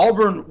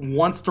 Auburn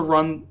wants to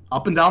run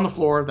up and down the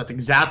floor. That's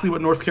exactly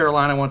what North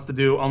Carolina wants to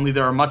do, only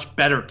they're a much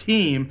better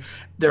team.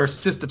 Their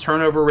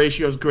assist-to-turnover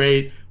ratio is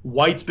great.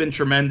 White's been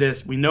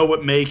tremendous. We know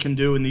what May can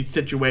do in these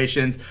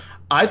situations.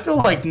 I feel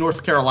like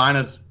North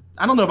Carolina's,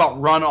 I don't know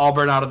about run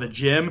Auburn out of the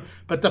gym,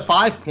 but the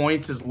 5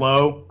 points is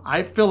low.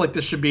 I feel like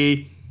this should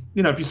be,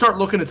 you know, if you start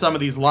looking at some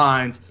of these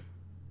lines,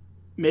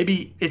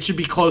 maybe it should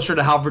be closer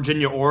to how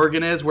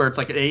Virginia-Oregon is, where it's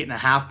like an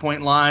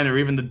 8.5-point line, or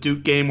even the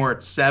Duke game where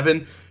it's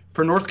 7.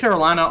 For North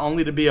Carolina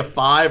only to be a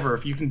 5, or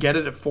if you can get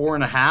it at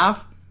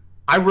 4.5,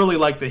 I really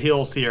like the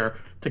Heels here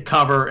to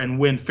cover and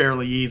win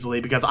fairly easily,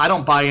 because I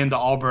don't buy into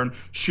Auburn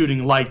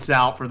shooting lights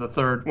out for the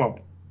third, well,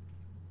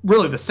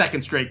 really the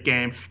second straight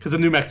game, because the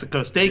New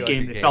Mexico State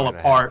game, they fell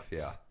apart.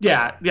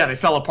 Yeah, they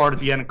fell apart at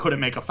the end and couldn't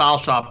make a foul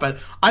shot. But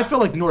I feel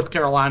like North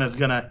Carolina is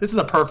this is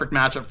a perfect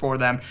matchup for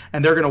them,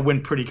 and they're gonna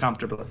win pretty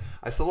comfortably.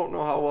 I still don't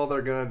know how well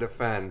they're gonna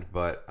defend,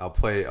 but I'll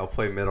play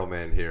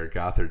middleman here.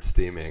 Gothard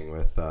steaming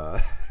with.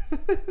 I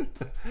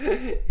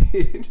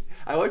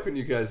like when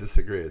you guys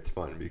disagree. It's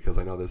fun because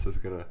I know this is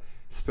gonna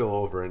spill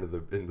over into the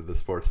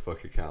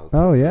sportsbook accounts.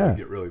 Oh yeah, and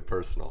get really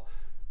personal.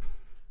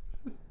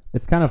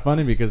 It's kind of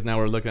funny because now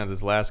we're looking at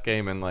this last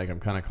game and like I'm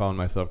kind of calling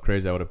myself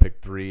crazy. I would have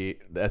picked the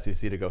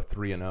SEC to go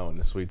 3-0 in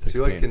the Sweet 16.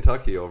 So you like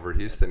Kentucky over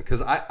Houston?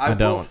 Because I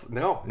don't.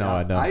 No,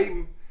 I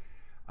don't.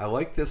 I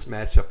like this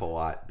matchup a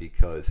lot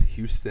because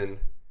Houston.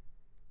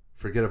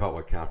 Forget about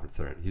what conference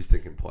they're in.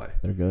 Houston can play.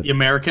 They're good. The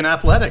American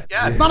Athletic.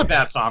 Yeah, it's not a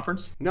bad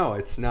conference. No,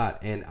 it's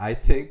not. And I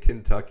think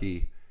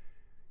Kentucky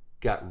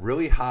got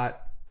really hot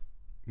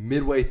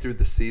midway through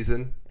the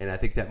season, and I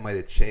think that might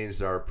have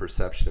changed our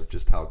perception of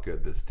just how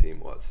good this team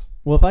was.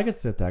 Well, if I could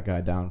sit that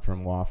guy down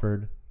from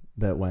Wofford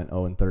that went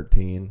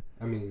 0-13.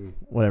 I mean,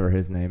 Whatever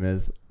his name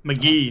is.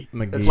 McGee.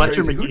 that's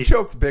Fletcher crazy. Who McGee.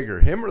 choked bigger,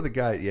 him or the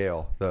guy at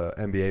Yale, the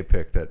NBA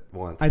pick that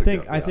wants? I to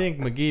think go? I think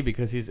McGee,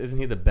 because isn't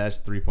he the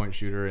best 3-point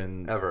shooter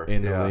Ever,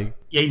 in the yeah. league?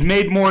 Yeah, he's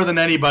made more than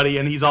anybody,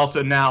 and he's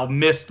also now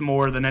missed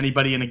more than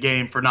anybody in a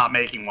game for not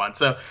making one.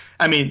 So,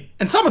 I mean,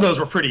 and some of those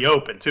were pretty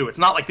open, too. It's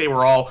not like they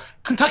were all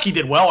 – Kentucky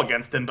did well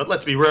against him, but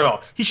let's be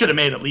real. He should have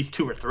made at least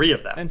 2 or 3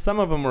 of them. And some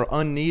of them were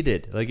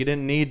unneeded. Like, you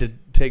didn't need to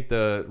take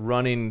the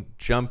running,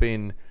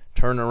 jumping,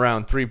 turn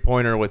around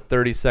 3-pointer with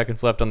 30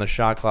 seconds left on the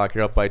shot clock.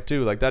 You're up by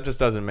 2. Like, that just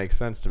doesn't make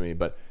sense to me.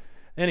 But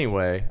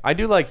anyway, I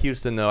do like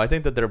Houston, though. I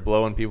think that they're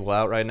blowing people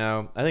out right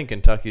now. I think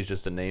Kentucky's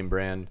just a name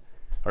brand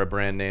or a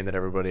brand name that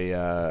everybody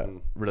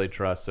really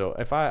trusts. So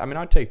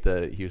I'd take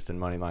the Houston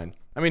money line.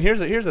 I mean, here's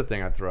the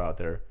thing I'd throw out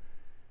there.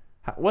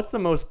 What's the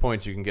most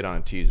points you can get on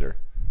a teaser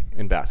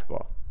in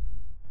basketball?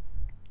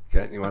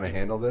 Kent, you want to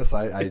handle this?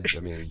 I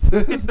mean,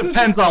 It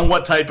depends on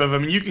what type of. I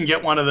mean, you can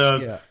get one of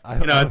those, Yeah,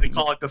 as they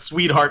call it, the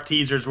sweetheart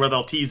teasers, where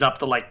they'll tease up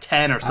to like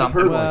 10 or I've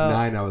something. heard Well-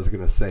 like 9. I was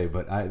gonna say,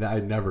 but I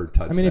never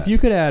touched. I mean, that. if you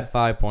could add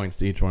 5 points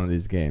to each one of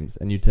these games,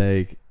 and you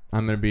take,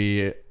 I'm going to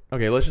be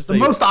okay. Let's just The say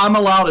most I'm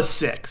allowed is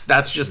 6.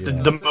 That's just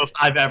Yeah. the most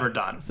I've ever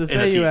done. So in a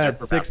say you teaser add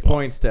for 6 basketball.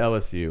 points to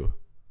LSU,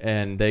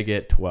 and they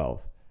get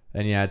 12,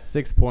 and you add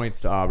 6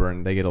 points to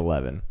Auburn, they get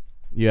 11.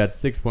 You add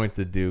 6 points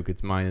to Duke,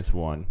 it's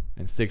 -1,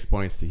 and 6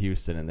 points to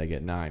Houston, and they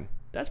get 9.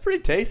 That's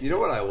pretty tasty. You know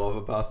what I love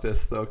about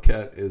this though,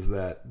 Kent, is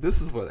that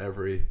this is what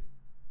every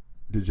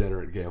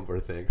degenerate gambler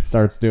thinks.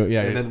 Starts doing,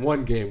 yeah. and then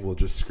one game will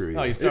just screw you.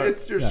 Oh, you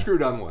start- You're yeah.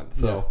 screwed on one.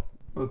 So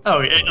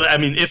Oh, I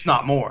mean, if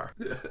not more.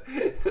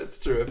 that's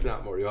true. If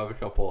not more, you'll have a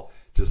couple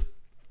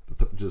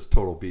just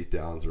total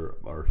beatdowns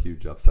or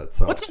huge upsets.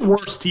 So What's the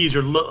worst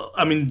teaser?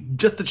 I mean,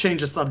 just to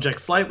change the subject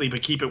slightly,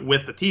 but keep it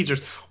with the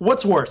teasers.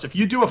 What's worse? If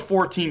you do a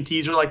 4-team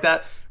teaser like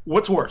that,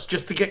 what's worse?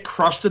 Just to get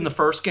crushed in the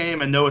first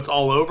game and know it's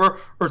all over,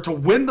 or to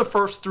win the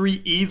first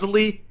 3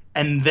 easily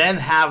and then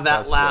have that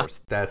that's last?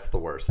 worse. That's the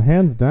worst.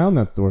 Hands down,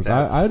 that's the worst.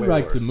 That's I'd way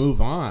like to worse. move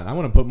on. I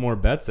want to put more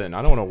bets in.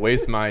 I don't want to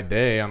waste my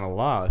day on a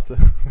loss.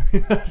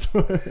 That's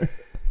what,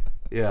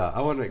 Yeah,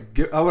 I want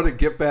to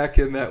get back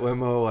in that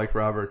limo like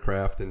Robert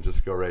Kraft and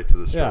just go right to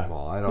the strip Yeah.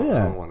 mall. I don't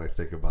Yeah. want to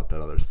think about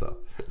that other stuff.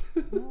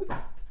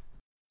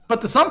 But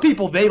to some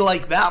people, they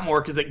like that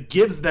more because it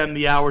gives them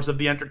the hours of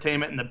the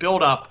entertainment and the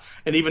build-up.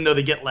 And even though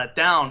they get let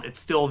down, it's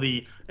still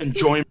the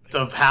enjoyment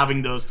of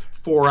having those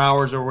 4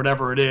 hours or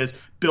whatever it is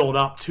build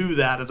up to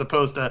that, as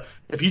opposed to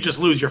if you just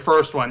lose your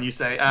first one, you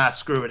say,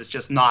 screw it, it's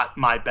just not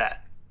my bet.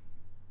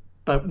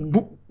 But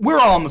we're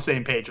all on the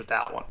same page with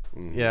that one.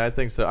 yeah, I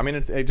think so. I mean,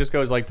 it just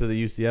goes like to the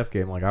UCF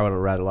game. Like, I would have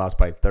rather lost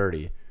by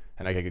 30,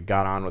 and I could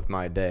got on with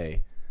my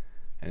day.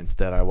 And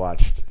instead, I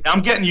watched.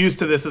 I'm getting used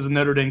to this as a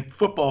Notre Dame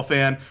football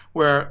fan,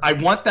 where I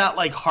want that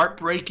like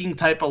heartbreaking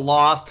type of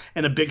loss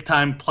in a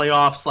big-time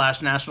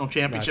playoff / national Not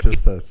championship.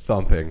 just the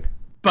thumping.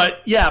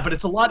 But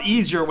it's a lot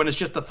easier when it's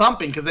just a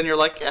thumping, because then you're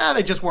like,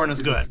 they just weren't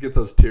as good. Just get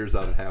those tears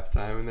out at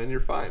halftime, and then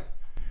you're fine.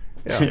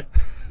 Yeah.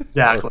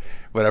 Exactly.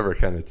 Whatever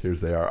kind of tears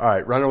they are. All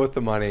right, running with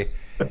the money.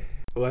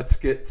 Let's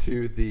get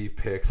to the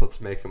picks. Let's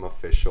make them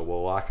official.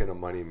 We'll lock in a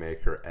money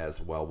maker as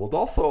well. We'll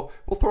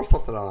throw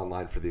something out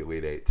online for the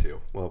Elite Eight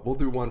too. Well, we'll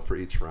do one for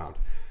each round.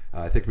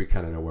 I think we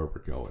kind of know where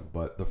we're going.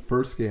 But the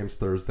first game's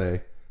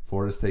Thursday.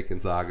 Florida State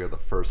Gonzaga, the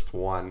first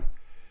one.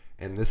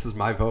 And this is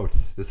my vote.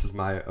 This is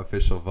my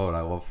official vote.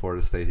 I love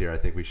Florida State here. I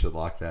think we should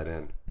lock that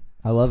in.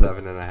 I love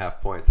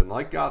 7.5 points. And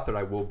like Gothard,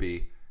 I will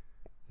be.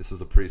 This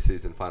was a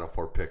preseason Final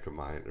Four pick of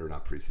mine, or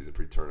not preseason,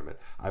 pre-tournament.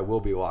 I will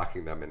be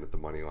locking them in at the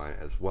money line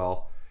as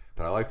well.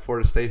 But I like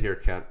Florida State here,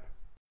 Kent.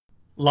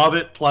 Love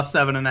it. Plus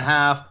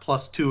 7.5,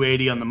 plus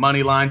 280 on the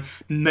money line.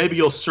 Maybe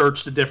you'll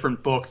search the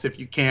different books if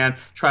you can.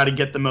 Try to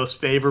get the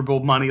most favorable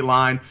money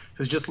line.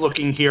 Because just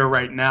looking here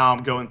right now,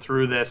 I'm going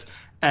through this,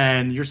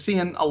 and you're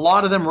seeing a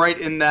lot of them right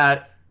in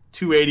that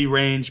 280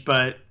 range.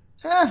 But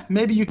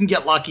maybe you can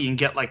get lucky and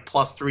get like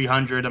plus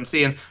 300. I'm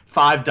seeing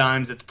 5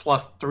 dimes, it's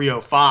plus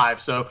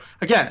 305. So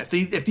again, if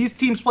these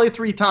teams play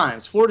 3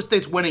 times, Florida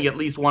State's winning at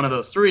least one of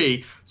those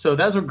 3. So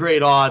those are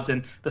great odds.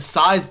 And the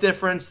size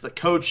difference, the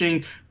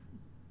coaching,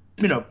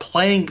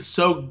 playing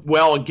so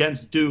well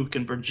against Duke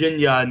and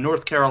Virginia and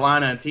North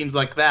Carolina and teams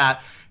like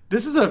that.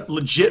 This is a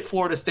legit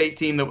Florida State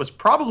team that was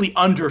probably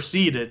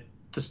underseeded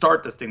to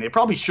start this thing. They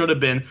probably should have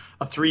been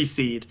a 3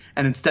 seed,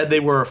 and instead they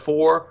were a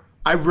 4.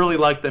 I really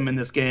like them in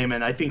this game,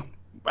 and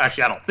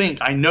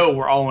I know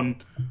we're all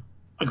in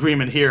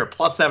agreement here.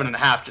 Plus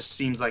 7.5 just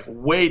seems like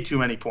way too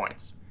many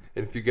points.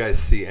 And if you guys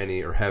see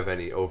any or have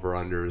any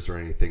over-unders or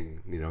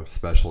anything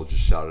special,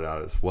 just shout it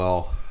out as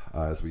well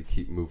as we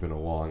keep moving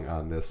along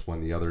on this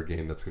one. The other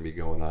game that's going to be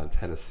going on,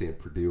 Tennessee and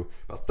Purdue,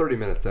 about 30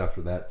 minutes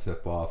after that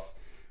tip-off,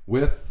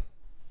 with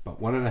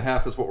about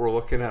 1.5 is what we're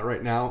looking at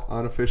right now,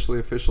 unofficially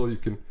official. You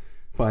can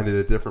find it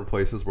at different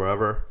places,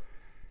 wherever.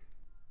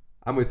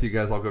 I'm with you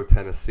guys. I'll go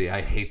Tennessee.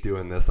 I hate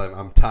doing this.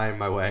 I'm tying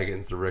my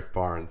wagons to Rick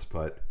Barnes,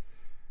 but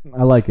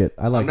I like it.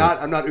 I'm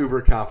not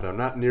uber confident. I'm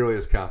not nearly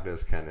as confident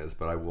as Ken is,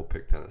 but I will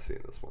pick Tennessee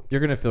in this one. You're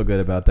going to feel good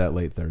about that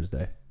late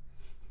Thursday.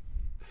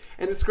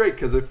 And it's great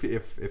because if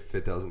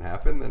it doesn't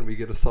happen, then we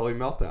get a Sully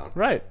meltdown.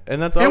 Right,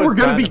 and that's And always we're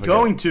going kind to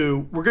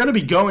of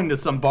be going to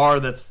some bar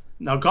that's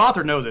now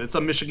Gothard knows it. It's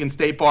a Michigan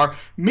State bar.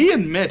 Me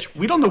and Mitch,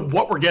 we don't know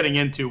what we're getting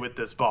into with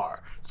this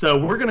bar,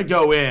 so we're going to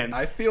go in.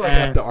 I feel I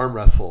have to arm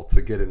wrestle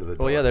to get into the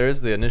door. Well, yeah, there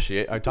is the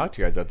initiate. I talked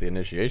to you guys about the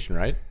initiation,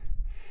 right?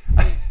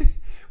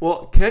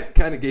 Well, Kent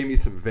kind of gave me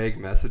some vague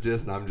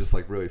messages, and I'm just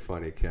like, really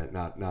funny, Kent.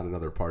 Not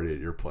another party at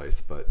your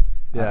place, but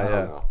I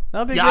don't know.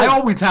 That'll be Yeah, good. I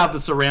always have the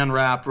saran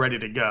wrap ready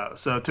to go.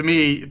 So to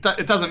me,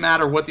 it doesn't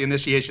matter what the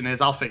initiation is.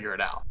 I'll figure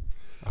it out.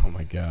 Oh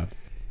my god.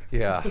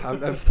 Yeah,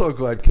 I'm so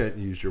glad Kent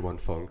used your one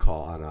phone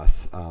call on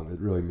us. It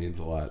really means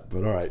a lot.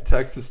 But all right,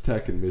 Texas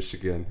Tech and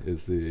Michigan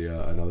is the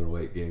another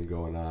late game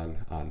going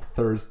on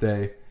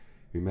Thursday.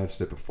 We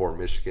mentioned it before.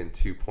 Michigan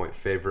 2-point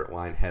favorite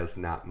line has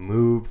not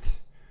moved.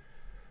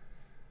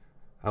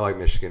 I like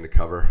Michigan to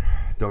cover.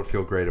 Don't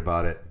feel great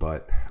about it,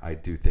 but I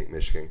do think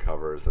Michigan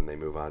covers and they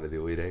move on to the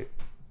Elite Eight.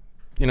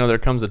 You know, there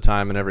comes a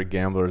time in every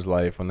gambler's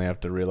life when they have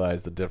to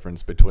realize the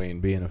difference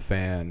between being a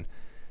fan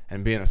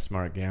and being a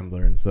smart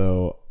gambler. And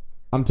so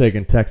I'm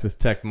taking Texas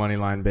Tech money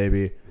line,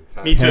 baby.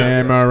 Me too.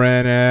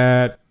 Hammering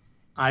it.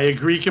 I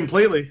agree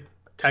completely.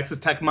 Texas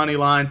Tech money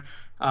line.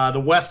 The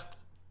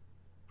West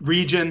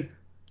region,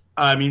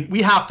 I mean,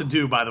 we have to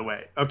do, by the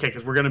way, okay,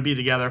 because we're going to be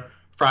together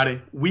Friday.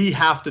 We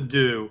have to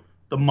do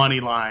the money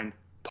line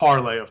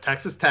parlay of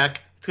Texas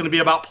Tech. It's going to be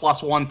about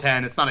plus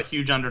 110. It's not a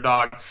huge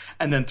underdog.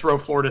 And then throw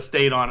Florida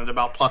State on at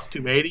about plus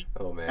 280.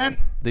 Oh, man. And,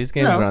 These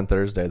games are on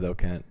Thursday, though,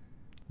 Kent.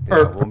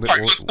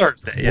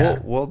 Thursday, yeah.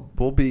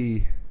 We'll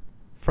be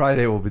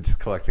Friday. We'll be just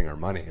collecting our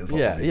money. Is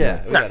what we'll be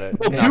doing.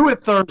 We'll do it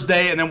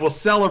Thursday, and then we'll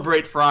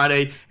celebrate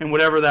Friday in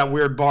whatever that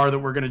weird bar that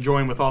we're going to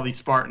join with all these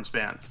Spartans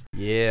fans.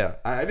 Yeah.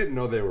 I didn't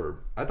know they were.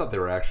 I thought they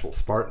were actual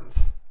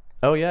Spartans.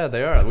 Oh, yeah,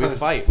 they are. We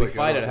fight. We Like,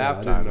 fight at I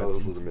didn't halftime. know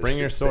this was a Bring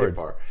your Michigan State swords.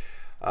 bar.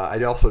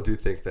 I also do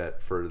think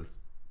that for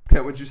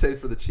Kent, would you say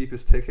for the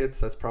cheapest tickets,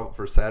 that's probably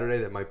for Saturday,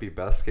 that might be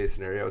best case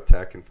scenario,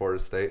 Tech and Florida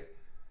State?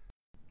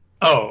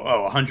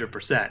 Oh,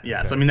 100%.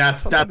 Yes. Okay. I mean,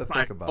 that's Something to by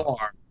think about.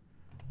 far.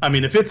 I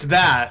mean, if it's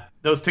that,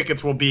 those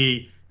tickets will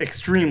be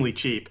extremely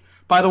cheap.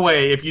 By the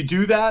way, if you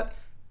do that,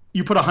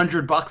 you put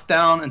 $100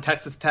 down and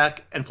Texas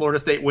Tech and Florida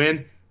State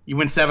win, you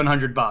win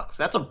 $700.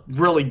 That's a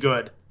really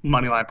good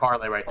money line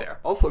parlay right there.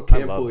 Also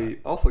can't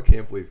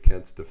believe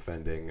Kent's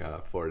defending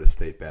Florida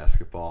State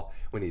basketball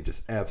when he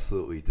just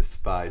absolutely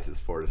despises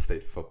Florida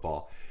State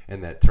football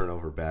and that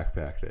turnover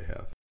backpack they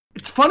have.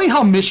 It's funny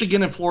how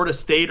Michigan and Florida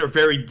State are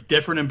very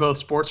different in both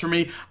sports for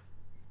me.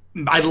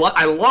 I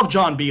love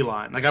John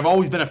Beilein. Like, I've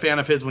always been a fan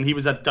of his when he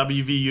was at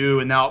WVU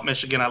and now at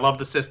Michigan. I love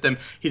the system.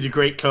 He's a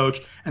great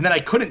coach. And then I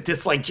couldn't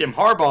dislike Jim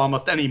Harbaugh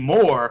almost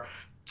anymore.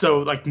 So,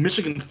 like,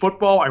 Michigan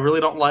football, I really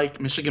don't like.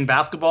 Michigan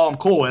basketball, I'm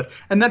cool with.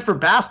 And then for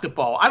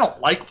basketball, I don't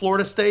like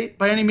Florida State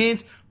by any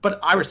means, but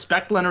I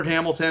respect Leonard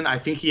Hamilton. I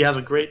think he has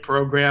a great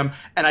program.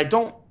 And I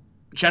don't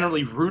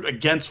generally root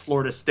against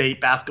Florida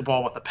State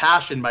basketball with a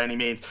passion by any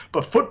means.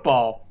 But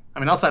football, I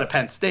mean, outside of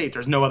Penn State,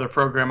 there's no other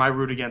program I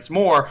root against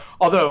more.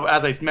 Although,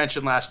 as I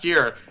mentioned last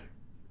year,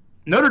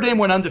 Notre Dame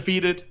went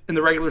undefeated in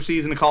the regular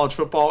season of college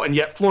football, and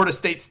yet Florida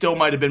State still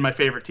might have been my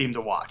favorite team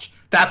to watch.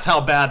 That's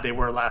how bad they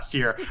were last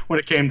year when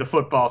it came to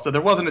football. So there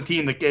wasn't a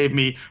team that gave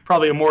me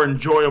probably a more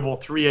enjoyable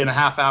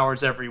 3.5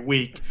 hours every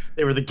week.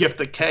 They were the gift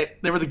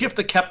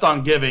that kept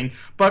on giving.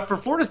 But for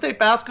Florida State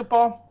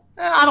basketball,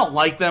 I don't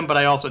like them, but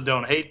I also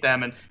don't hate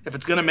them. And if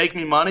it's going to make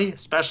me money,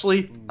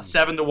 especially a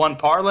 7-1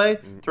 parlay,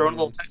 throw in a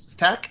little Texas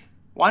Tech,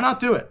 why not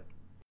do it?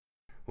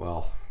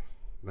 Well,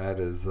 that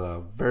is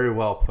very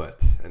well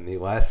put. And the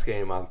last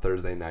game on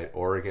Thursday night,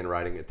 Oregon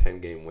riding a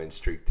 10-game win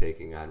streak,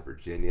 taking on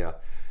Virginia.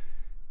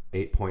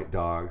 8-point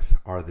dogs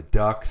are the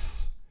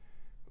Ducks.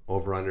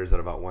 Over-unders at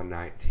about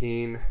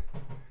 119.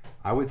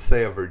 I would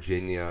say a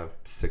Virginia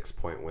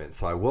 6-point win.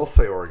 So I will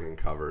say Oregon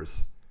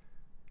covers.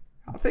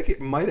 I think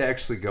it might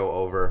actually go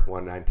over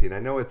 119. I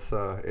know it's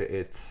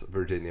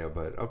Virginia,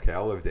 but okay,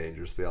 I'll live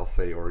dangerously. I'll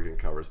say Oregon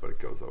covers, but it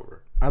goes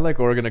over. I like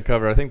Oregon to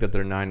cover. I think that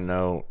they're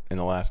 9-0 in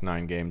the last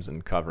 9 games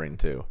and covering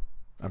too.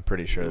 I'm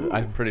pretty sure they're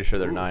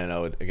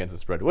 9-0 against the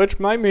spread, which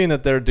might mean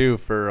that they're due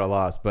for a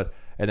loss.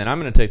 And then I'm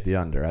going to take the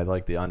under. I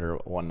like the under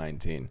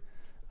 119.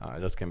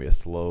 That's going to be a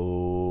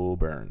slow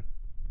burn.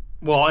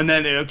 Well, and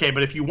then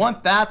but if you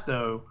want that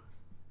though,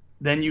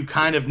 then you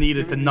kind of need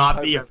it to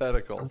not be a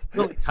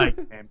really tight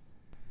game.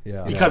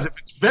 Yeah. Because if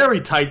it's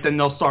very tight, then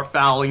they'll start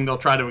fouling. They'll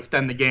try to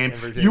extend the game. And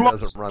Virginia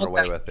doesn't run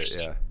away with it,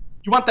 yeah.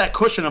 You want that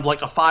cushion of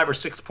like a 5 or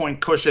 6 point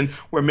cushion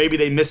where maybe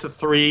they miss a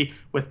 3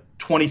 with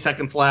 20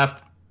 seconds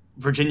left.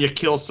 Virginia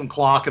kills some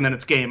clock and then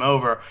it's game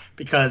over.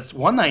 Because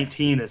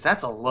 119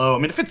 that's a low. I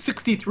mean, if it's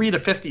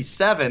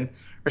 63-57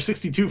 or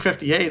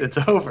 62-58, it's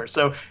over.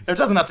 So there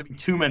doesn't have to be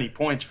too many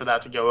points for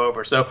that to go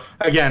over. So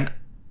again,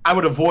 I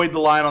would avoid the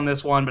line on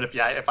this one, but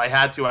if I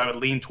had to, I would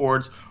lean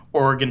towards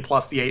Oregon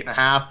plus the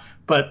 8.5.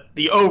 But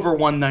the over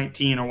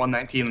 119 or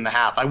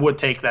 119.5, I would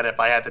take that if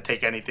I had to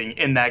take anything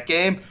in that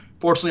game.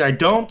 Fortunately, I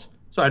don't,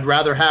 so I'd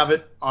rather have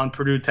it on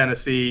Purdue,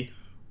 Tennessee,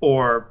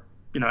 or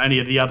any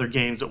of the other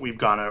games that we've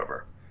gone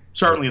over.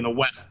 Certainly in the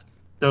West,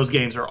 Those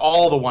games are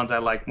all the ones I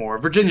like more.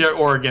 Virginia,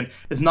 Oregon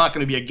is not going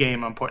to be a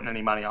game I'm putting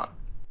any money on.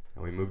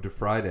 And we move to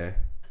Friday.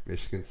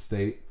 Michigan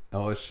State,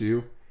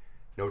 LSU.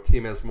 No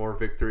team has more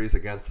victories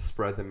against the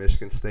spread than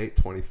Michigan State.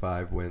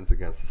 25 wins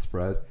against the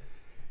spread.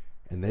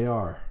 And they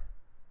are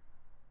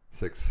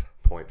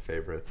 6-point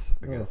favorites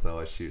against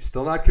LSU.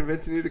 Still not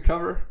convincing you to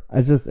cover?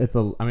 I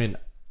mean,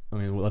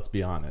 let's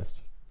be honest.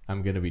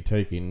 I'm going to be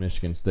taking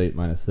Michigan State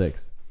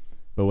 -6.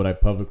 But would I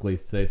publicly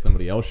say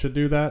somebody else should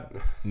do that?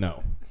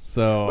 No.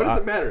 So what does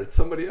it matter? It's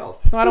somebody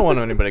else. I don't want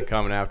anybody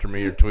coming after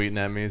me or tweeting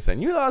at me saying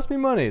you lost me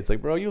money. It's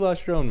like, bro, you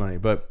lost your own money.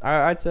 But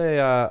I'd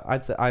say,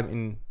 I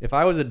mean, if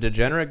I was a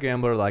degenerate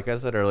gambler, like I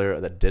said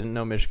earlier, that didn't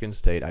know Michigan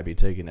State, I'd be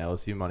taking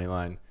LSU money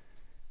line,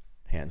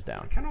 hands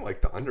down. I kind of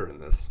like the under in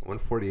this,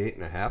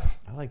 148.5.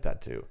 I like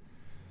that too.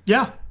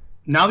 Yeah.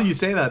 Now that you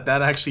say that,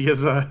 that actually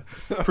is a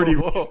pretty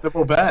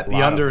reasonable bet.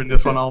 The under in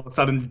this one all of a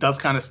sudden does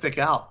kind of stick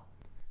out.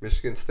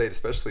 Michigan State,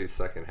 especially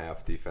second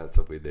half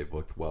defensively, they've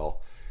looked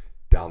well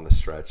down the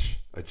stretch.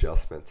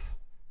 Adjustments.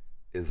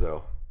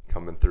 Izzo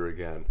coming through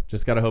again.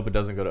 Just got to hope it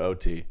doesn't go to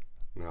OT.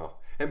 No.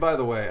 And by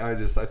the way, I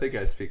think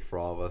I speak for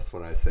all of us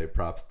when I say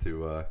props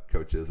to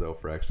Coach Izzo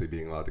for actually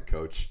being allowed to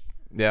coach.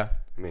 Yeah.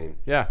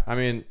 I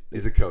mean,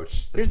 he's a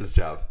coach. That's his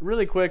job.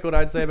 Really quick, what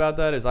I'd say about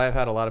that is I've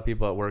had a lot of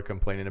people at work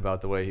complaining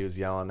about the way he was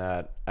yelling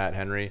at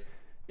Henry.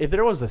 If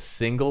there was a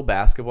single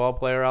basketball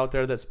player out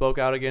there that spoke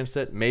out against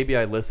it, maybe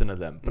I'd listen to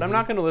them. But I'm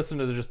not going to listen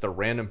to just the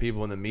random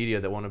people in the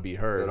media that want to be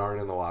heard. That aren't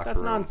in the locker room.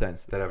 That's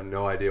nonsense. That have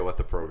no idea what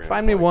the program is.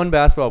 Find me one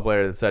basketball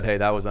player that said, hey,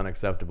 that was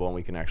unacceptable, and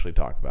we can actually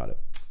talk about it.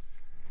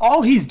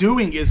 All he's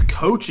doing is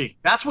coaching.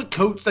 That's what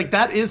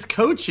that is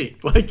coaching.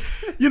 Like,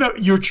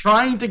 you're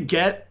trying to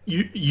get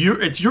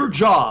it's your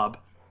job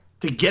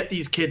to get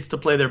these kids to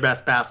play their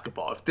best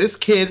basketball. If this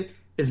kid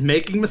is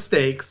making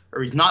mistakes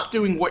or he's not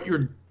doing what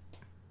you're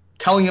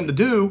telling him to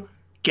do,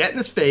 get in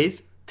his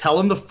face, tell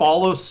him to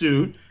follow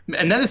suit,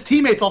 and then his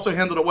teammates also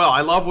handled it well.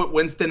 I love what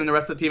Winston and the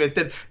rest of the teammates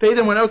did. They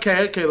then went,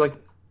 okay, like,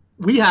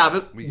 we have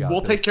it.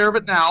 We'll take care of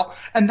it now.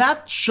 And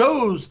that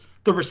shows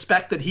the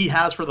respect that he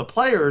has for the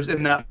players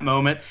in that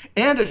moment,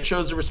 and it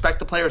shows the respect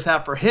the players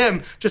have for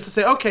him, just to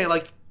say, okay,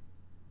 like,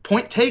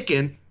 point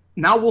taken,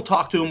 now we'll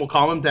talk to him, we'll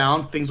calm him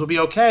down, things will be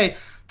okay.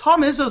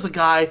 Tom Izzo's a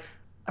guy,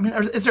 I mean,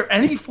 is there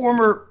any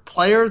former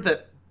player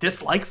that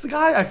dislikes the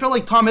guy? I feel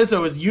like Tom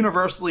Izzo is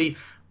universally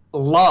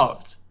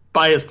loved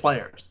by his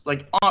players.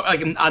 Like a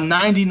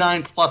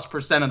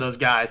 99+% of those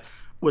guys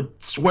would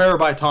swear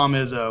by Tom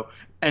Izzo,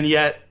 and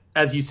yet,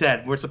 as you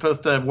said, we're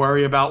supposed to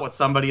worry about what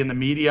somebody in the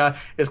media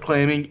is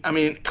claiming. I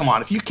mean, come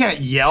on, if you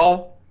can't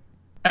yell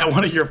at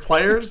one of your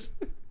players,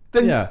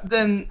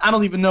 then I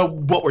don't even know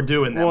what we're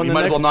doing then. We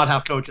might as well not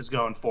have coaches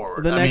going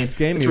forward. The next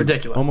game, it's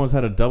ridiculous. Almost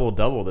had a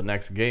double-double the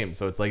next game,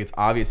 so it's like it's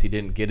obvious he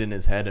didn't get in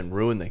his head and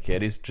ruin the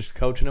kid. He's just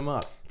coaching him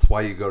up. That's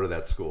why you go to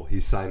that school. He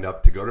signed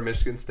up to go to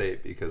Michigan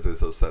State because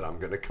Izzo said, I'm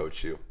going to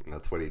coach you, and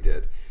that's what he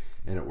did,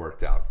 and it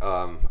worked out.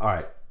 All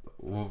right,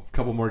 a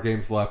couple more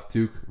games left.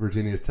 Duke,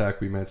 Virginia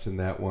Tech, we mentioned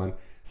that one.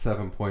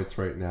 7 points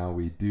right now.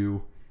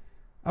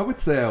 I would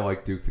say I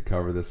like Duke to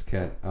cover this,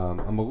 Kent.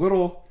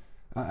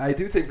 I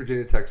do think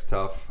Virginia Tech's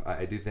tough.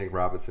 I do think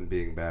Robinson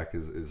being back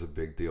is a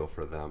big deal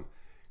for them.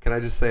 Can I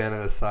just say on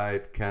an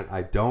aside, Kent,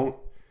 I don't,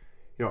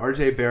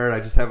 RJ Barrett, I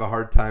just have a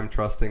hard time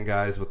trusting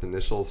guys with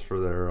initials for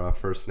their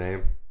first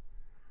name.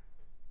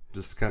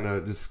 Just kind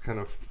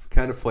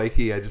of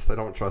flaky. I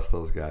don't trust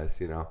those guys,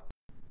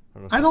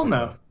 I don't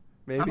know.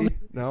 Maybe?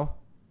 No?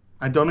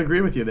 I don't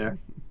agree with you there.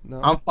 No.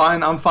 I'm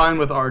fine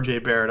with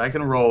RJ Barrett. I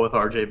can roll with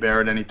RJ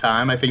Barrett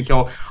anytime. I think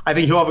he'll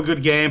have a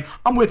good game.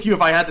 I'm with you.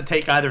 If I had to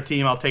take either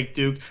team, I'll take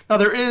Duke. Now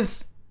there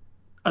is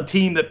a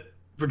team that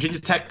Virginia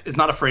Tech is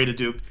not afraid of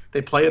Duke.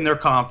 They play in their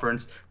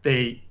conference.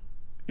 They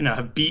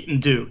have beaten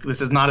Duke.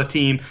 This is not a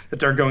team that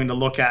they're going to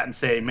look at and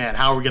say, man,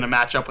 how are we going to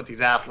match up with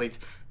these athletes?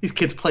 These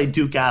kids play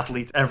Duke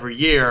athletes every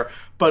year.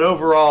 But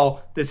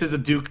overall, this is a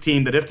Duke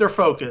team that if they're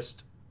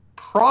focused,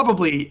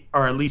 probably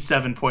are at least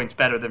 7 points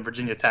better than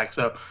Virginia Tech.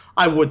 So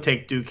I would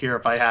take Duke here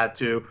if I had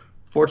to.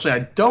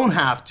 Fortunately, I don't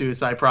have to,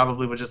 so I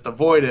probably would just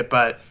avoid it.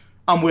 But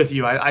I'm with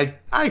you. I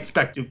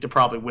expect Duke to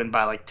probably win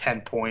by like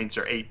 10 points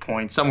or 8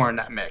 points, somewhere in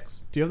that mix.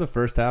 Do you have the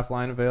first half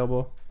line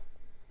available?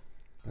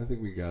 I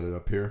think we got it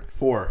up here.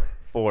 4.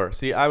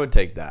 See, I would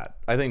take that.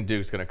 I think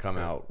Duke's going to come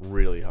out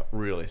really,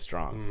 really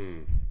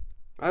strong.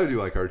 I do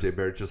like RJ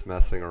Barrett just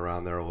messing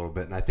around there a little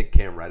bit. And I think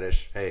Cam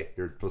Reddish, hey,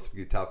 you're supposed to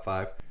be top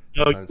 5.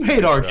 No, you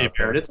hate RJ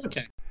Barrett. It's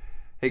okay.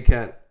 Hey,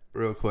 Kent,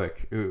 real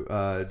quick.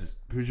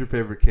 Who's your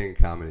favorite King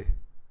comedy?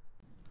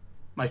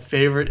 My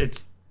favorite?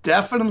 It's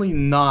definitely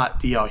not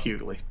D.L.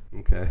 Hughley.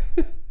 Okay.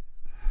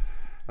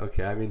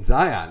 Okay, I mean,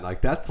 Zion,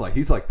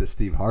 he's like the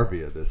Steve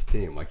Harvey of this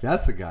team. Like,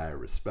 that's a guy I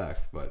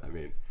respect, but, I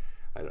mean,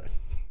 I don't...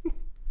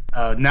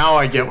 Now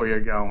I get where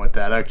you're going with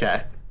that.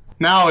 Okay.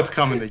 Now it's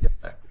coming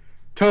together.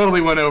 Totally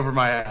went over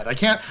my head. I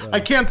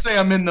can't say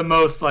I'm in the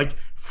most,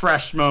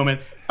 fresh moment.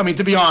 I mean,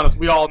 to be honest,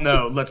 we all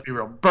know, let's be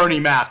real, Bernie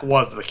Mac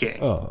was the king.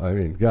 Oh, I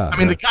mean, God. I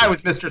mean, the guy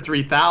was Mr.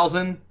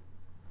 3000.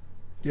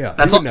 Yeah,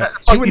 That's he all. would,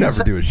 That's all he would you never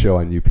said. do a show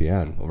on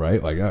UPN,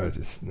 right? Like, I would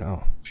just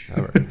no,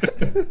 never.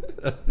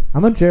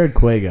 I'm a Jared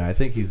Quay guy. I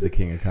think he's the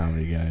king of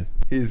comedy, guys.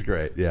 He's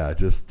great. Yeah,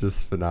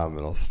 just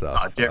phenomenal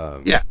stuff.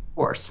 Yeah, of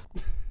course.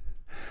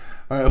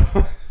 All right,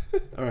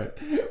 all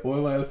right.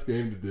 One last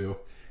game to do.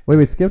 Wait,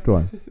 we skipped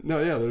one.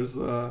 No, yeah, there's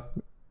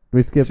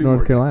We skipped Two more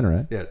North Carolina,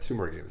 right? yeah, 2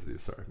 more games to do.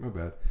 Sorry, my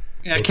bad.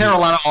 Yeah,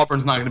 Carolina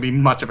Auburn's not going to be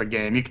much of a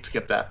game. You can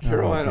skip that.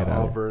 Carolina get out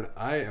of Auburn.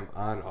 I am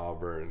on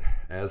Auburn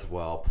as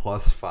well,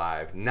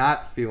 +5.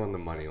 Not feeling the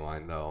money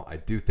line though. I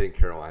do think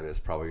Carolina is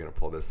probably going to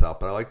pull this out,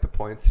 but I like the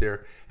points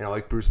here, and I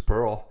like Bruce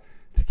Pearl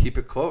to keep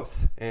it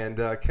close. And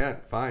Kent,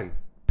 fine,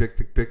 pick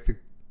the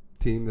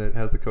team that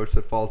has the coach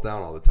that falls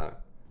down all the time.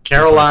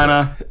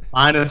 Carolina,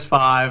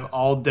 -5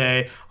 all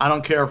day. I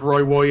don't care if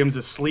Roy Williams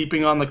is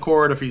sleeping on the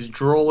court, if he's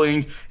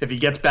drooling, if he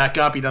gets back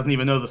up, he doesn't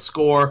even know the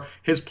score.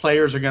 His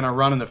players are going to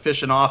run an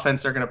efficient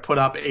offense. They're going to put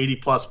up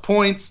 80-plus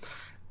points.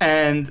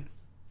 And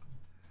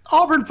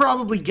Auburn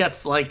probably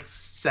gets like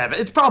 7.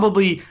 It's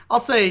probably, I'll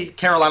say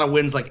Carolina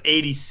wins like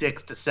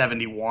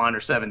 86-71 or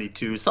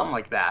 72, something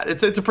like that.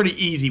 It's a pretty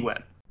easy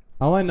win.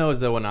 All I know is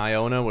that when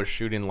Iona was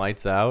shooting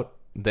lights out,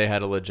 they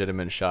had a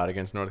legitimate shot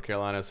against North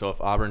Carolina. So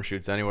if Auburn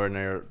shoots anywhere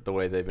near the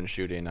way they've been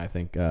shooting, I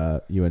think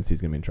UNC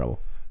is going to be in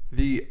trouble.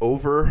 The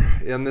over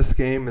in this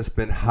game has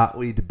been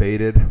hotly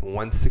debated.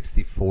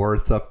 164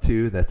 it's up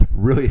to. That's a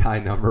really high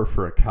number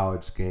for a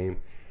college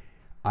game.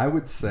 I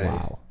would say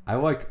I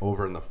like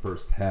over in the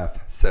first half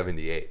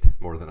 78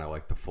 more than I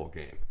like the full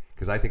game,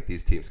 because I think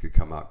these teams could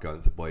come out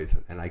guns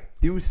a-blazing. And I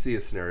do see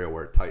a scenario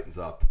where it tightens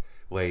up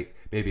late.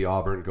 Maybe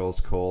Auburn goes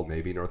cold.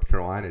 Maybe North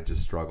Carolina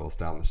just struggles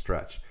down the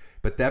stretch.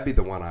 But that'd be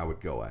the one I would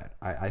go at.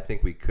 I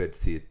think we could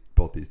see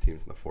both these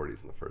teams in the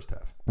 40s in the first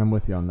half. I'm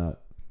with you on that.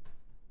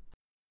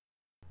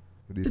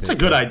 It's a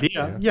good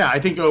idea. Yeah, I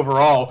think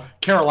overall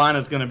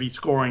Carolina's going to be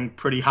scoring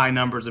pretty high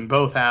numbers in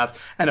both halves.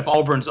 And if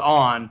Auburn's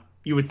on,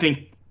 you would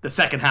think the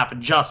second half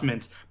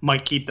adjustments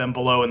might keep them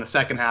below in the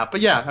second half. But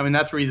yeah, I mean,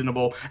 that's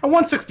reasonable. And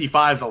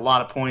 165 is a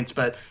lot of points.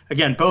 But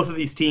again, both of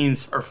these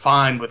teams are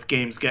fine with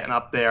games getting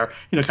up there,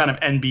 kind of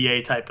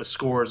NBA type of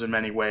scores in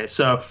many ways.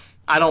 So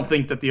I don't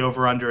think that the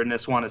over-under in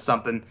this one is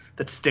something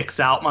that sticks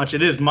out much.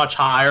 It is much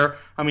higher.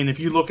 I mean, if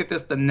you look at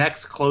this, the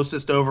next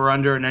closest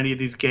over-under in any of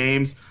these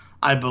games,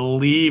 I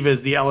believe,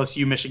 is the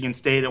LSU Michigan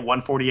State at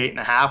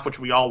 148.5, which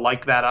we all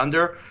like that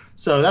under.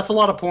 So that's a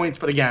lot of points.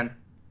 But again,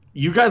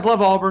 you guys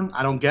love Auburn.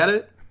 I don't get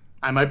it.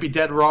 I might be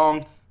dead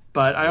wrong,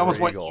 but I almost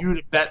want you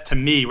to bet to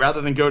me rather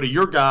than go to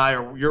your guy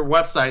or your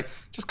website.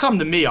 Just come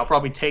to me. I'll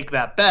probably take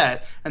that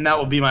bet, and that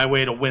will be my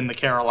way to win the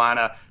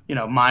Carolina,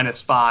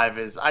 -5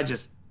 is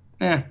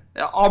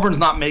Auburn's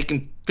not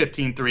making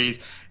 15 threes.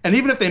 And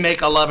even if they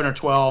make 11 or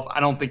 12, I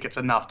don't think it's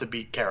enough to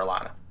beat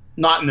Carolina.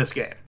 Not in this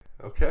game.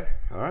 Okay.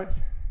 All right.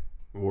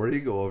 War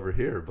Eagle over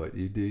here, but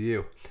you do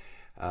you.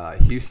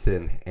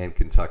 Houston and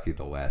Kentucky,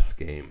 the last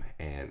game,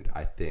 and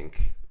I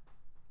think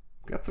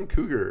got some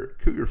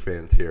Cougar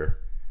fans here.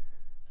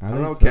 I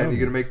don't know, Ken. You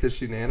gonna make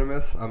this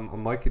unanimous?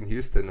 I'm liking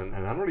Houston, and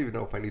I don't even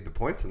know if I need the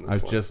points in this one.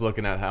 I was just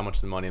looking at how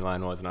much the money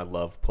line was, and I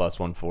love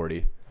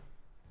 +140.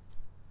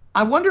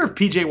 I wonder if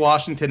PJ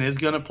Washington is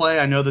going to play.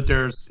 I know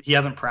that he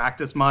hasn't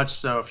practiced much,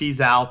 so if he's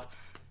out,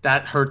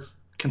 that hurts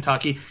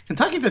Kentucky.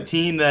 Kentucky's a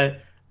team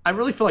that I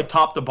really feel like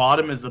top to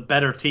bottom is the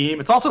better team.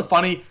 It's also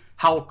funny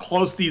how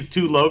close these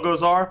two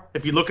logos are.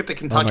 If you look at the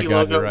Kentucky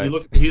logo, right. You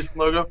look at the Houston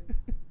logo.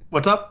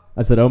 What's up?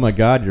 I said, oh my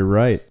God, you're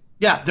right.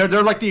 Yeah,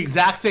 they're like the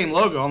exact same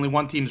logo, only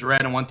one team's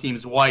red and one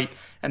team's white,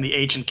 and the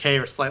H and K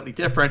are slightly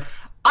different.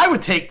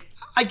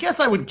 I guess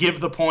I would give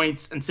the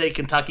points and say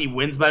Kentucky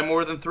wins by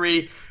more than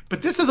 3,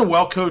 but this is a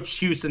well-coached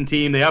Houston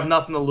team. They have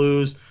nothing to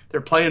lose.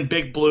 They're playing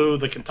Big Blue,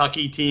 the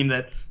Kentucky team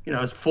that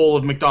is full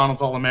of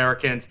McDonald's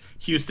All-Americans.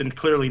 Houston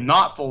clearly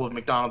not full of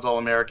McDonald's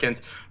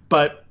All-Americans,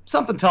 but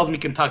something tells me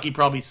Kentucky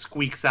probably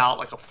squeaks out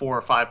like a 4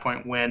 or 5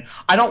 point win.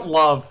 I don't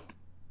love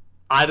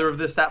either of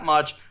this that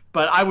much,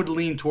 but I would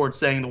lean towards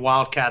saying the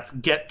Wildcats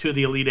get to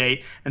the Elite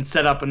Eight and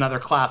set up another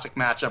classic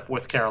matchup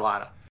with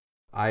Carolina.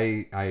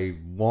 I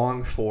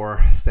long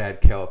for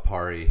Stad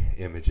Calipari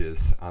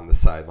images on the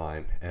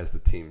sideline as the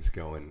team's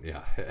going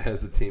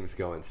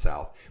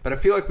south. But I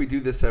feel like we do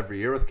this every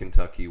year with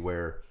Kentucky,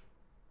 where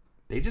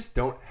they just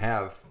don't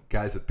have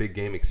guys with big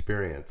game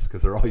experience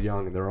because they're all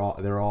young and they're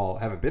all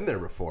haven't been there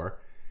before,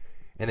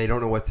 and they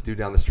don't know what to do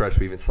down the stretch.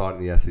 We even saw it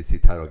in the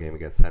SEC title game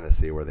against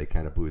Tennessee, where they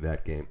kind of blew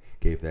that game,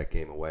 gave that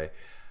game away.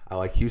 I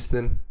like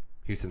Houston.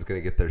 Houston's going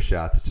to get their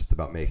shots. It's just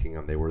about making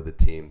them. They were the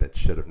team that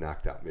should have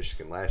knocked out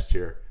Michigan last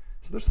year.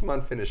 So there's some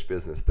unfinished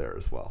business there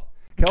as well.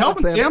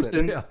 Kelvin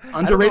Sampson,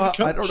 underrated coach.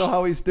 I don't know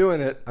how he's doing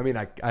it. I mean,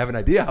 I have an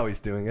idea how he's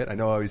doing it. I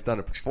know how he's done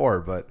it before,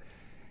 but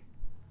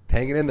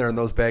hanging in there in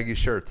those baggy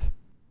shirts.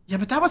 Yeah,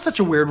 but that was such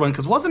a weird one,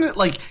 because wasn't it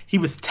like he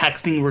was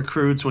texting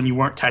recruits when you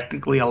weren't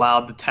technically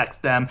allowed to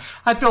text them?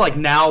 I feel like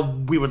now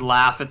we would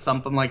laugh at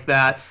something like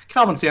that.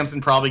 Kelvin Sampson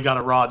probably got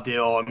a raw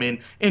deal. I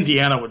mean,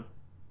 Indiana would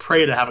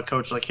pray to have a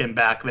coach like him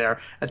back there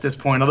at this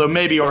point, although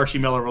maybe Archie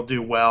Miller will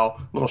do well.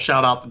 Little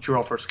shout out to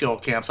Drill for Skill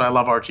Camp. So I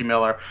love Archie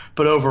Miller.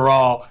 But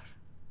overall,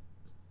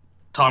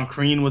 Tom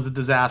Crean was a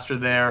disaster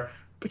there.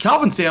 But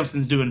Calvin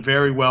Sampson's doing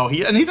very well.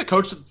 He's a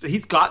coach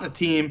he's gotten a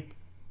team,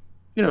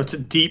 to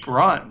deep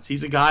runs.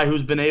 He's a guy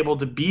who's been able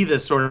to be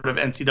this sort of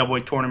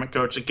NCAA tournament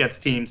coach that gets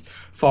teams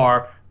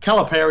far.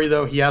 Calipari,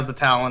 though, he has the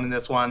talent in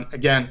this one.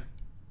 Again,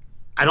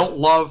 I don't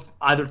love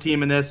either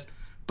team in this,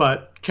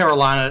 but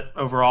Carolina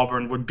over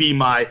Auburn would be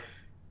my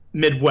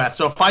Midwest.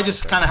 So if I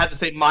just kind of had to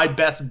say my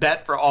best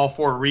bet for all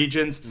four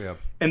regions,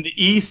 in the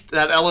East,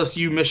 that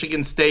LSU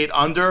Michigan State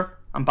under,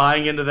 I'm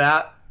buying into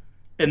that.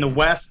 In the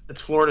West,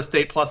 it's Florida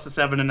State plus the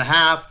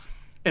 7.5.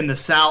 In the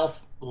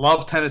South,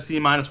 love Tennessee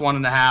minus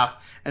 1.5.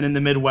 And in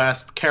the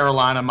Midwest,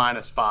 Carolina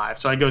minus 5.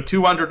 So I go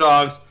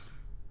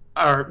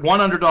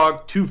one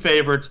underdog, two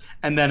favorites,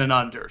 and then an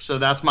under. So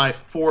that's my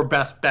four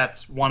best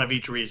bets, one of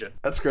each region.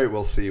 That's great.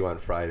 We'll see you on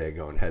Friday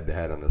going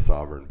head-to-head on this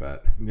Auburn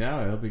bet.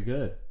 Yeah, it'll be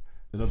good.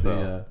 It's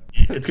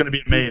going to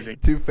be amazing.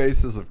 Two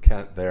faces of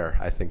Kent there.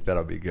 I think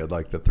that'll be good.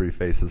 Like the three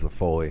faces of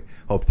Foley.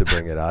 Hope to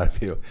bring it out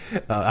of you.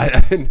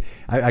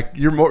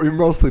 You're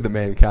mostly the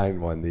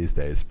mankind one these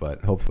days,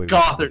 but hopefully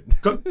Gothard,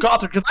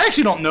 because I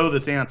actually don't know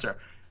this answer.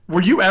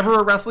 Were you ever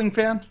a wrestling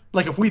fan?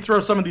 Like, if we throw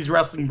some of these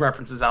wrestling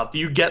references out, do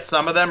you get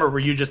some of them, or were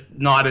you just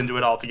not into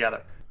it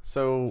altogether?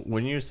 So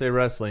when you say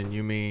wrestling,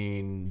 you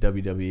mean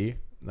WWE?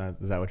 Is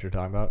that what you're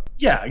talking about?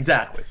 Yeah,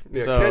 exactly.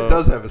 Yeah, Kent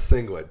does have a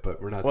singlet,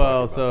 but we're not talking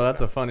about so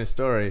that's a funny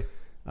story.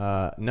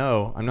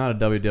 No, I'm not a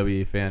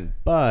WWE fan,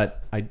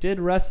 but I did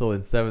wrestle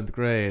in 7th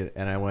grade,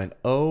 and I went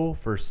 0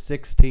 for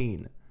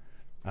 16.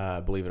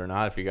 Believe it or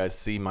not, if you guys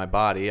see my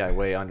body, I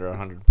weigh under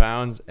 100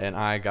 pounds, and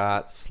I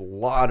got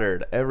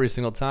slaughtered every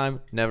single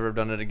time. Never have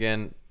done it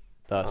again.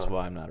 Thus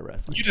why I'm not a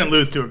wrestler. You didn't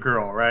lose to a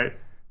girl, right?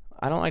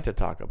 I don't like to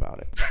talk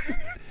about it.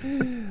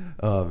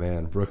 Oh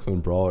man,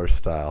 Brooklyn Brawler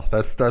style.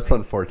 That's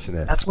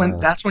unfortunate. That's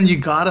when you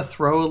gotta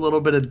throw a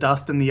little bit of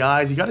dust in the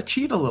eyes. You gotta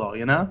cheat a little,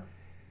 You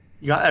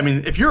got. I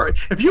mean, if you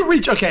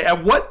reach, okay,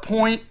 at what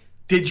point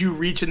did you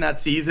reach in that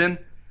season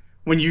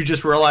when you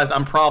just realized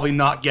I'm probably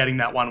not getting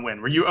that one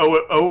win? Were you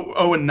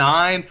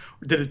 0-9?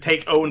 Did it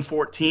take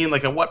 0-14?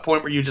 Like, at what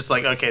point were you just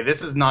like, okay,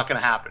 this is not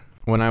gonna happen?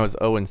 When I was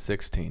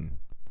 0-16.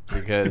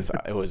 Because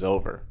it was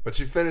over. But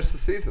you finished the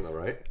season, though,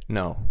 right?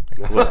 No, I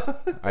quit.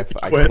 I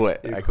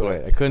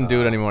quit. I couldn't do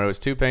it anymore. It was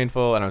too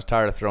painful, and I was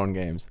tired of throwing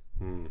games.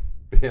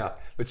 Yeah,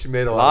 but you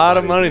made a lot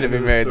of money to be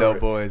made, though,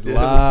 boys. A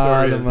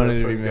lot of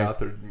money to be made.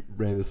 Gothard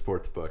ran the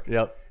sports book.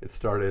 Yep. It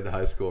started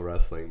high school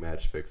wrestling,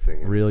 match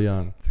fixing. Real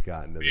young. It's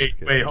gotten to this.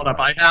 Wait, hold up.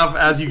 I have,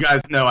 as you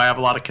guys know, I have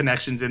a lot of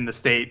connections in the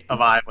state of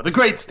Iowa, the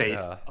great state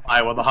of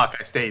Iowa, the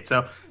Hawkeye State.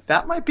 So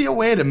that might be a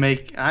way to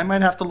make. I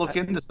might have to look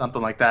into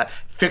something like that.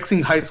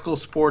 Fixing high school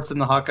sports in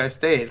the Hawkeye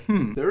State.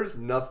 There's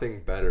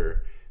nothing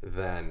better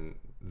than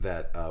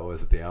that.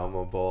 Was it the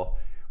Alamo Bowl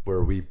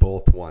where we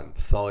both won?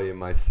 Sully and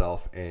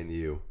myself and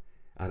you,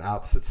 on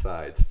opposite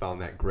sides,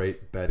 found that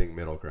great betting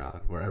middle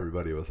ground where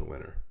everybody was a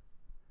winner.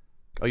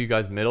 Oh, you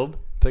guys middled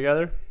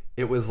together?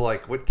 It was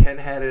like what Ken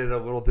had it at a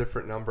little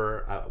different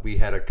number. We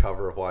had a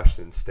cover of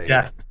Washington State,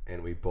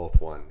 and we both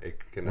won. It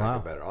could not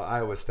get better.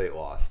 Iowa State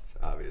lost,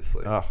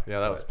 obviously. Oh, yeah,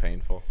 that was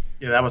painful.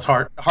 Yeah, that was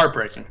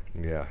heartbreaking.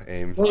 Yeah,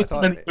 Ames. I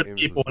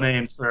thought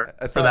Ames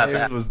I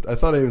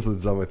thought Ames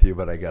was done with you,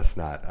 but I guess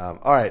not.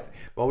 All right.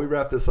 Well, we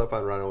wrap this up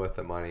on Running with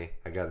the Money.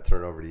 I got to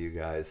turn it over to you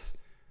guys.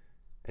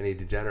 Any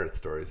degenerate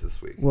stories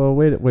this week? Well,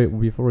 wait.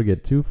 Before we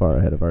get too far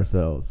ahead of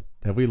ourselves,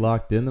 have we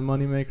locked in the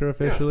moneymaker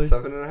officially? Yeah,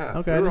 7.5.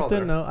 Okay, I just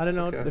didn't know. I didn't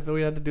know if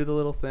we had to do the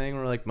little thing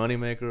where like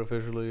moneymaker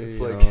officially. It's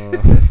like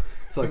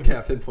it's like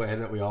Captain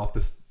Planet. We all have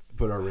to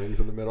put our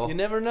rings in the middle. You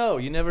never know.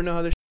 You never know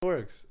how this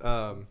works.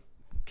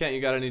 Kent, you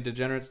got any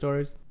degenerate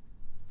stories?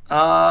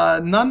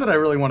 None that I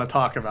really want to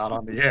talk about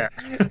on the air.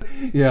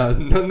 Yeah,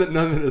 none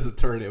that his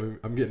attorney.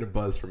 I'm getting a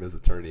buzz from his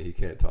attorney. He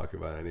can't talk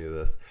about any of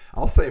this.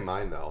 I'll say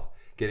mine though.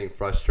 Getting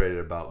frustrated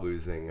about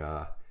losing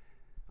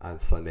on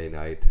Sunday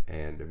night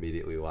and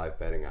immediately live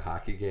betting a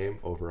hockey game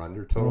over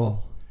under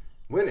total.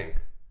 Winning.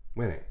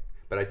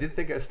 But I did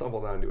think I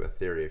stumbled onto a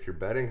theory. If you're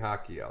betting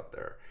hockey out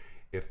there,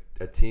 if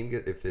a team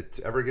if it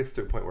ever gets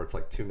to a point where it's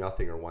like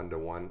 2-0 or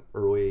 1-1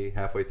 early,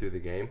 halfway through the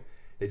game,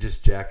 they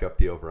just jack up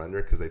the over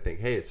under because they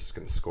think, hey, it's just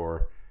going to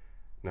score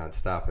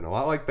nonstop. And a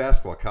lot like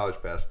basketball,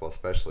 college basketball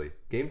especially,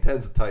 game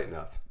tends to tighten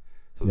up.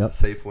 So it's a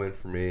safe win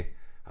for me.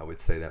 I would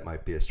say that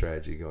might be a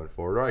strategy going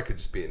forward, or I could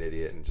just be an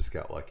idiot and just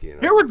got lucky.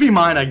 Here would be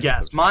mine, I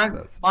guess.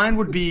 Mine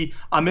would be,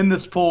 I'm in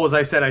this pool, as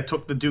I said, I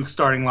took the Duke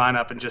starting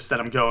lineup and just said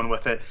I'm going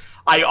with it.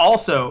 I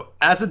also,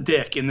 as a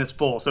dick in this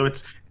pool, so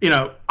it's,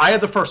 I had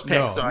the first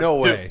pick.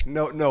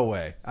 No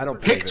way. I don't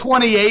pick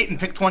 28 and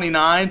pick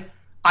 29.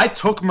 I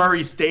took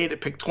Murray State at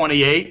pick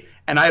 28,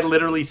 and I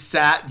literally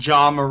sat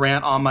Ja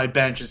Morant on my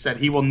bench and said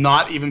he will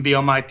not even be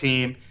on my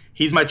team.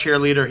 He's my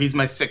cheerleader. He's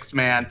my sixth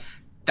man.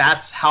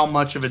 That's how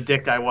much of a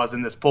dick I was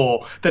in this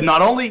poll. That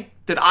not only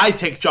did I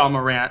take Ja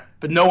Morant,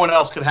 but no one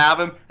else could have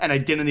him, and I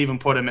didn't even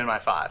put him in my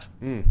 5.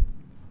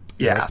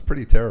 Yeah, that's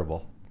pretty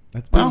terrible.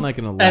 That's been like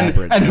an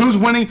elaborate. And who's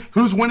winning?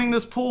 Who's winning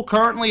this pool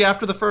currently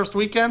after the first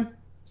weekend?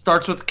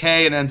 Starts with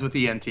K and ends with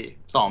ENT.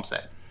 That's all I'm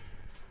saying.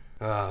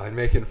 And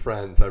making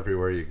friends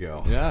everywhere you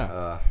go.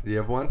 Yeah. Do you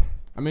have one?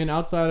 I mean,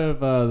 outside of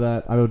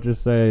that, I would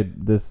just say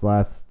this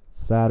last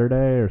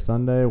Saturday or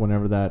Sunday,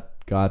 whenever that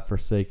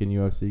godforsaken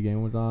UFC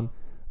game was on,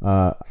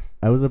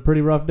 it was a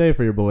pretty rough day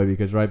for your boy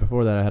because right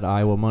before that I had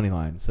Iowa money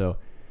line. So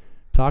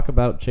talk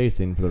about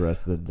chasing for the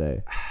rest of the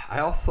day. I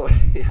also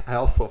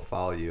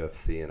follow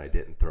UFC, and I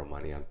didn't throw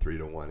money on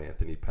 3-1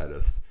 Anthony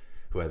Pettis,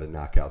 who had the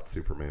knockout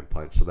Superman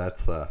punch. So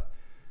it's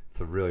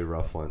a really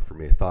rough one for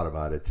me. I thought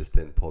about it, just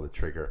didn't pull the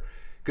trigger.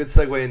 Good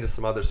segue into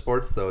some other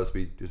sports, though, as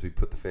we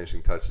put the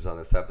finishing touches on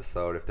this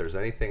episode. If there's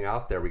anything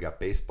out there, we got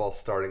baseball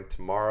starting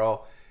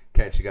tomorrow.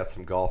 Kent, you got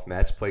some golf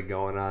match play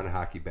going on,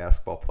 hockey,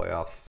 basketball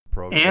playoffs.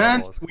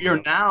 And we are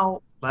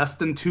now less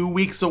than 2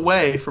 weeks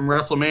away from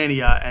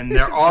WrestleMania, and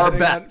there are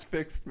bets.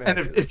 And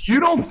if you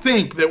don't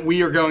think that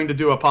we are going to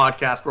do a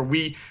podcast where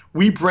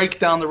we break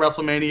down the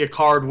WrestleMania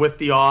card with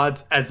the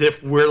odds as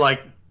if we're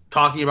like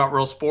talking about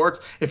real sports,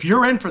 if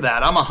you're in for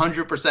that, I'm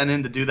 100%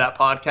 in to do that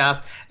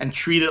podcast and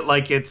treat it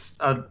like it's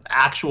an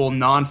actual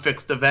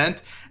non-fixed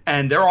event.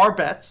 And there are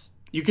bets.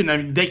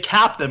 They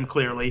cap them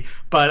clearly,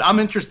 but I'm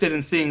interested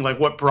in seeing like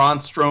what Braun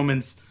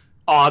Strowman's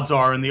odds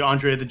are in the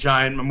Andre the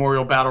Giant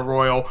Memorial Battle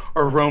Royal,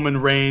 or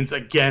Roman Reigns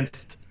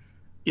against,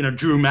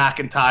 Drew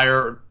McIntyre,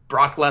 or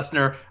Brock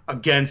Lesnar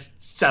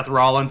against Seth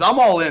Rollins. I'm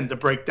all in to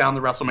break down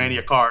the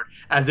WrestleMania card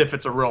as if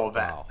it's a real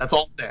event. Wow. That's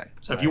all I'm saying.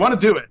 So if you want to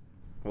do it,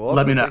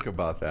 let me know. Think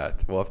about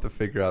that. We'll have to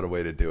figure out a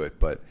way to do it,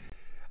 but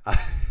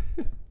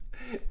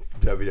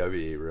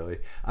WWE really.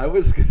 I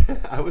was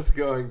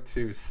going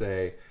to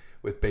say,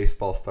 with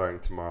baseball starting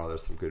tomorrow,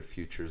 there's some good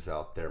futures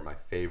out there. My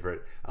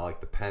favorite, I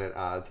like the pennant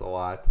odds a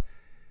lot.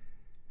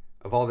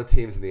 Of all the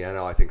teams in the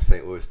NL, I think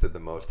St. Louis did the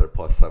most. They're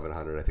plus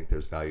 700. I think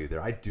there's value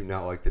there. I do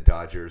not like the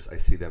Dodgers. I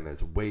see them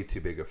as way too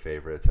big of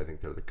favorites. I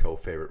think they're the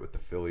co-favorite with the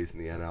Phillies in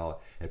the NL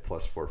at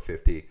plus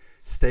 450.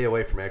 Stay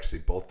away from actually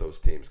both those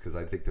teams because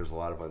I think there's a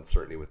lot of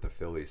uncertainty with the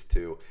Phillies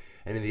too.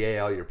 And in the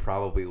AL, you're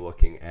probably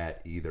looking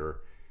at either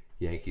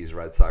Yankees,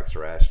 Red Sox, or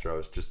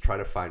Astros. Just try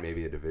to find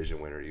maybe a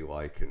division winner you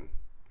like and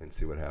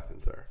see what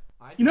happens there.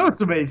 You know what's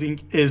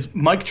amazing is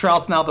Mike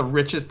Trout's now the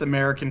richest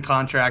American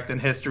contract in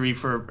history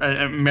for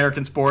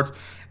American sports.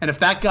 And if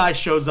that guy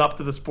shows up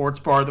to the sports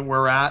bar that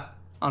we're at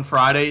on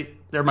Friday,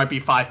 there might be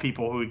 5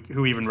 people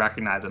who even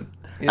recognize him.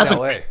 That's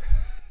LA.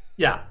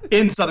 Yeah,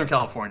 in Southern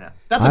California.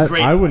 That's a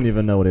great. I wouldn't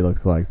even know what he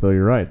looks like, so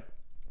you're right.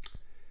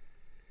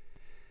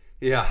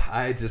 Yeah,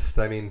 I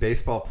mean,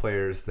 baseball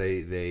players,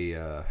 they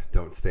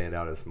don't stand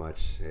out as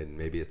much, and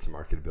maybe it's a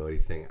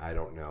marketability thing. I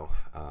don't know.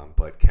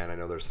 But, Ken, I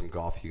know there's some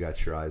golf you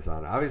got your eyes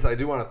on. Obviously, I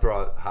do want to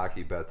throw out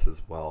hockey bets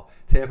as well.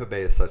 Tampa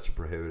Bay is such a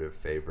prohibitive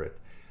favorite.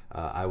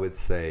 I would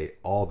say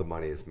all the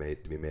money is to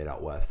be made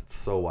out west. It's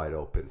so wide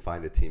open.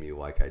 Find a team you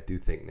like. I do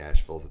think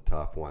Nashville's a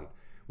top one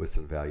with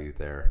some value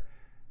there.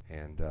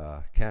 And,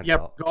 Ken.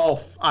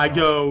 Golf. I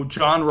go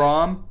John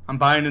Rahm. I'm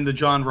buying into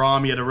John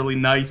Rahm. He had a really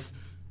nice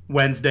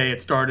Wednesday. It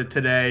started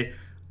today.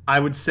 I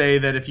would say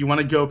that if you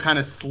want to go kind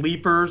of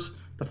sleepers,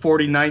 the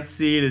 49th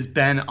seed is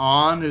Ben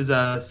An, who's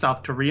a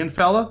South Korean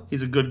fella.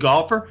 He's a good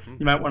golfer.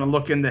 You might want to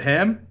look into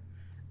him.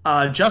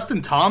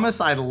 Justin Thomas,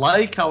 I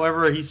like.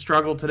 However, he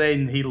struggled today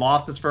and he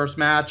lost his first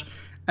match.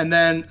 And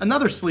then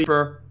another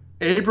sleeper,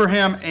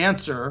 Abraham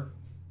Answer.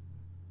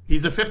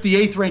 He's the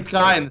 58th ranked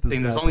guy in this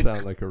thing. There's only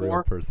 64. Like a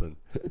real person.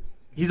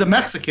 He's a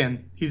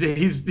Mexican.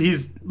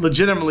 He's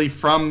legitimately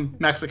from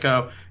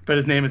Mexico, but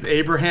his name is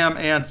Abraham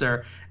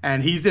Answer,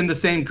 and he's in the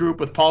same group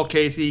with Paul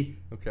Casey,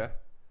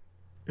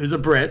 who's a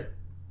Brit,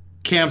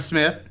 Cam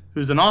Smith,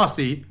 who's an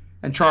Aussie,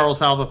 and Charles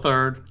Howell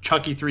III,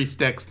 Chucky Three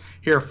Sticks,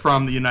 here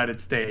from the United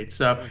States.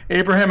 So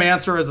Abraham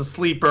Answer is a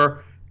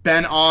sleeper,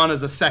 Ben An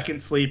is a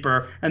second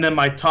sleeper, and then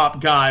my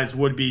top guys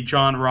would be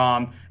John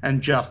Rahm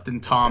and Justin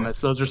Thomas.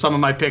 Those are some of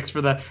my picks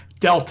for the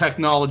Dell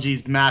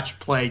Technologies Match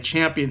Play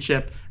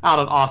Championship out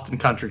at Austin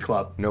Country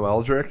Club. No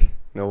Eldrick?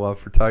 No love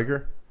for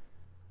Tiger?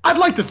 I'd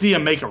like to see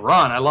him make a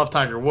run. I love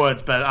Tiger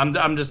Woods, but I'm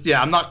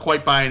not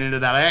quite buying into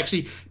that. I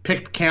actually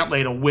picked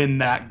Cantlay to win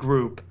that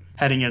group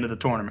heading into the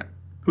tournament.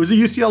 Who's a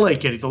UCLA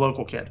kid? He's a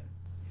local kid.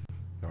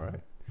 All right.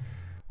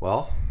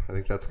 Well, I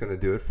think that's going to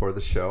do it for the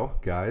show.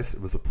 Guys,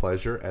 it was a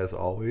pleasure, as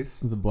always.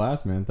 It was a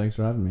blast, man. Thanks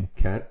for having me.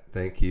 Kent,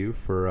 thank you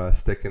for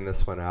sticking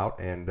this one out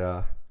and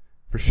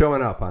for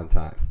showing up on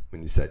time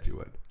when you said you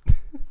would.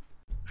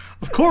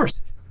 Of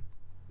course.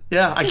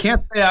 Yeah, I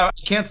can't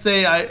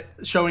say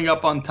showing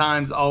up on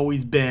time's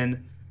always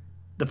been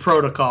the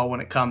protocol when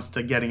it comes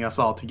to getting us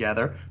all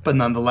together. But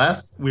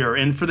nonetheless, we are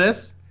in for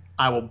this.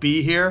 I will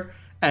be here.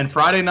 And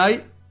Friday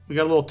night, we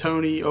got a little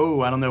Tony.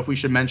 Oh, I don't know if we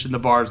should mention the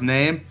bar's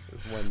name.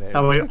 There's one name.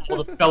 That way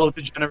all the fellow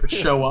degenerates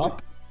show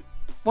up.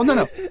 Well,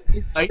 no.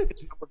 Tonight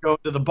is when we're going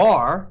to the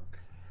bar.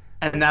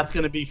 And that's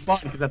going to be fun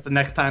because that's the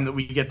next time that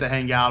we get to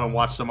hang out and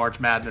watch some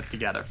March Madness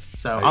together.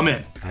 So I'm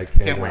in.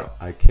 Can't wait.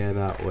 I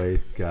cannot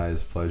wait,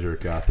 guys. Pleasure.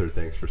 Gothard,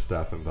 thanks for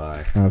stopping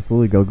by.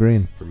 Absolutely. Go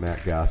green. For Matt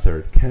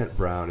Gothard, Kent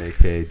Brown,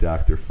 a.k.a.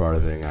 Dr.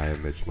 Farthing, I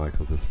am Mitch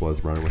Michaels. This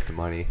was Running with the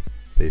Money.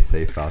 Stay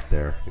safe out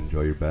there.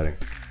 Enjoy your betting.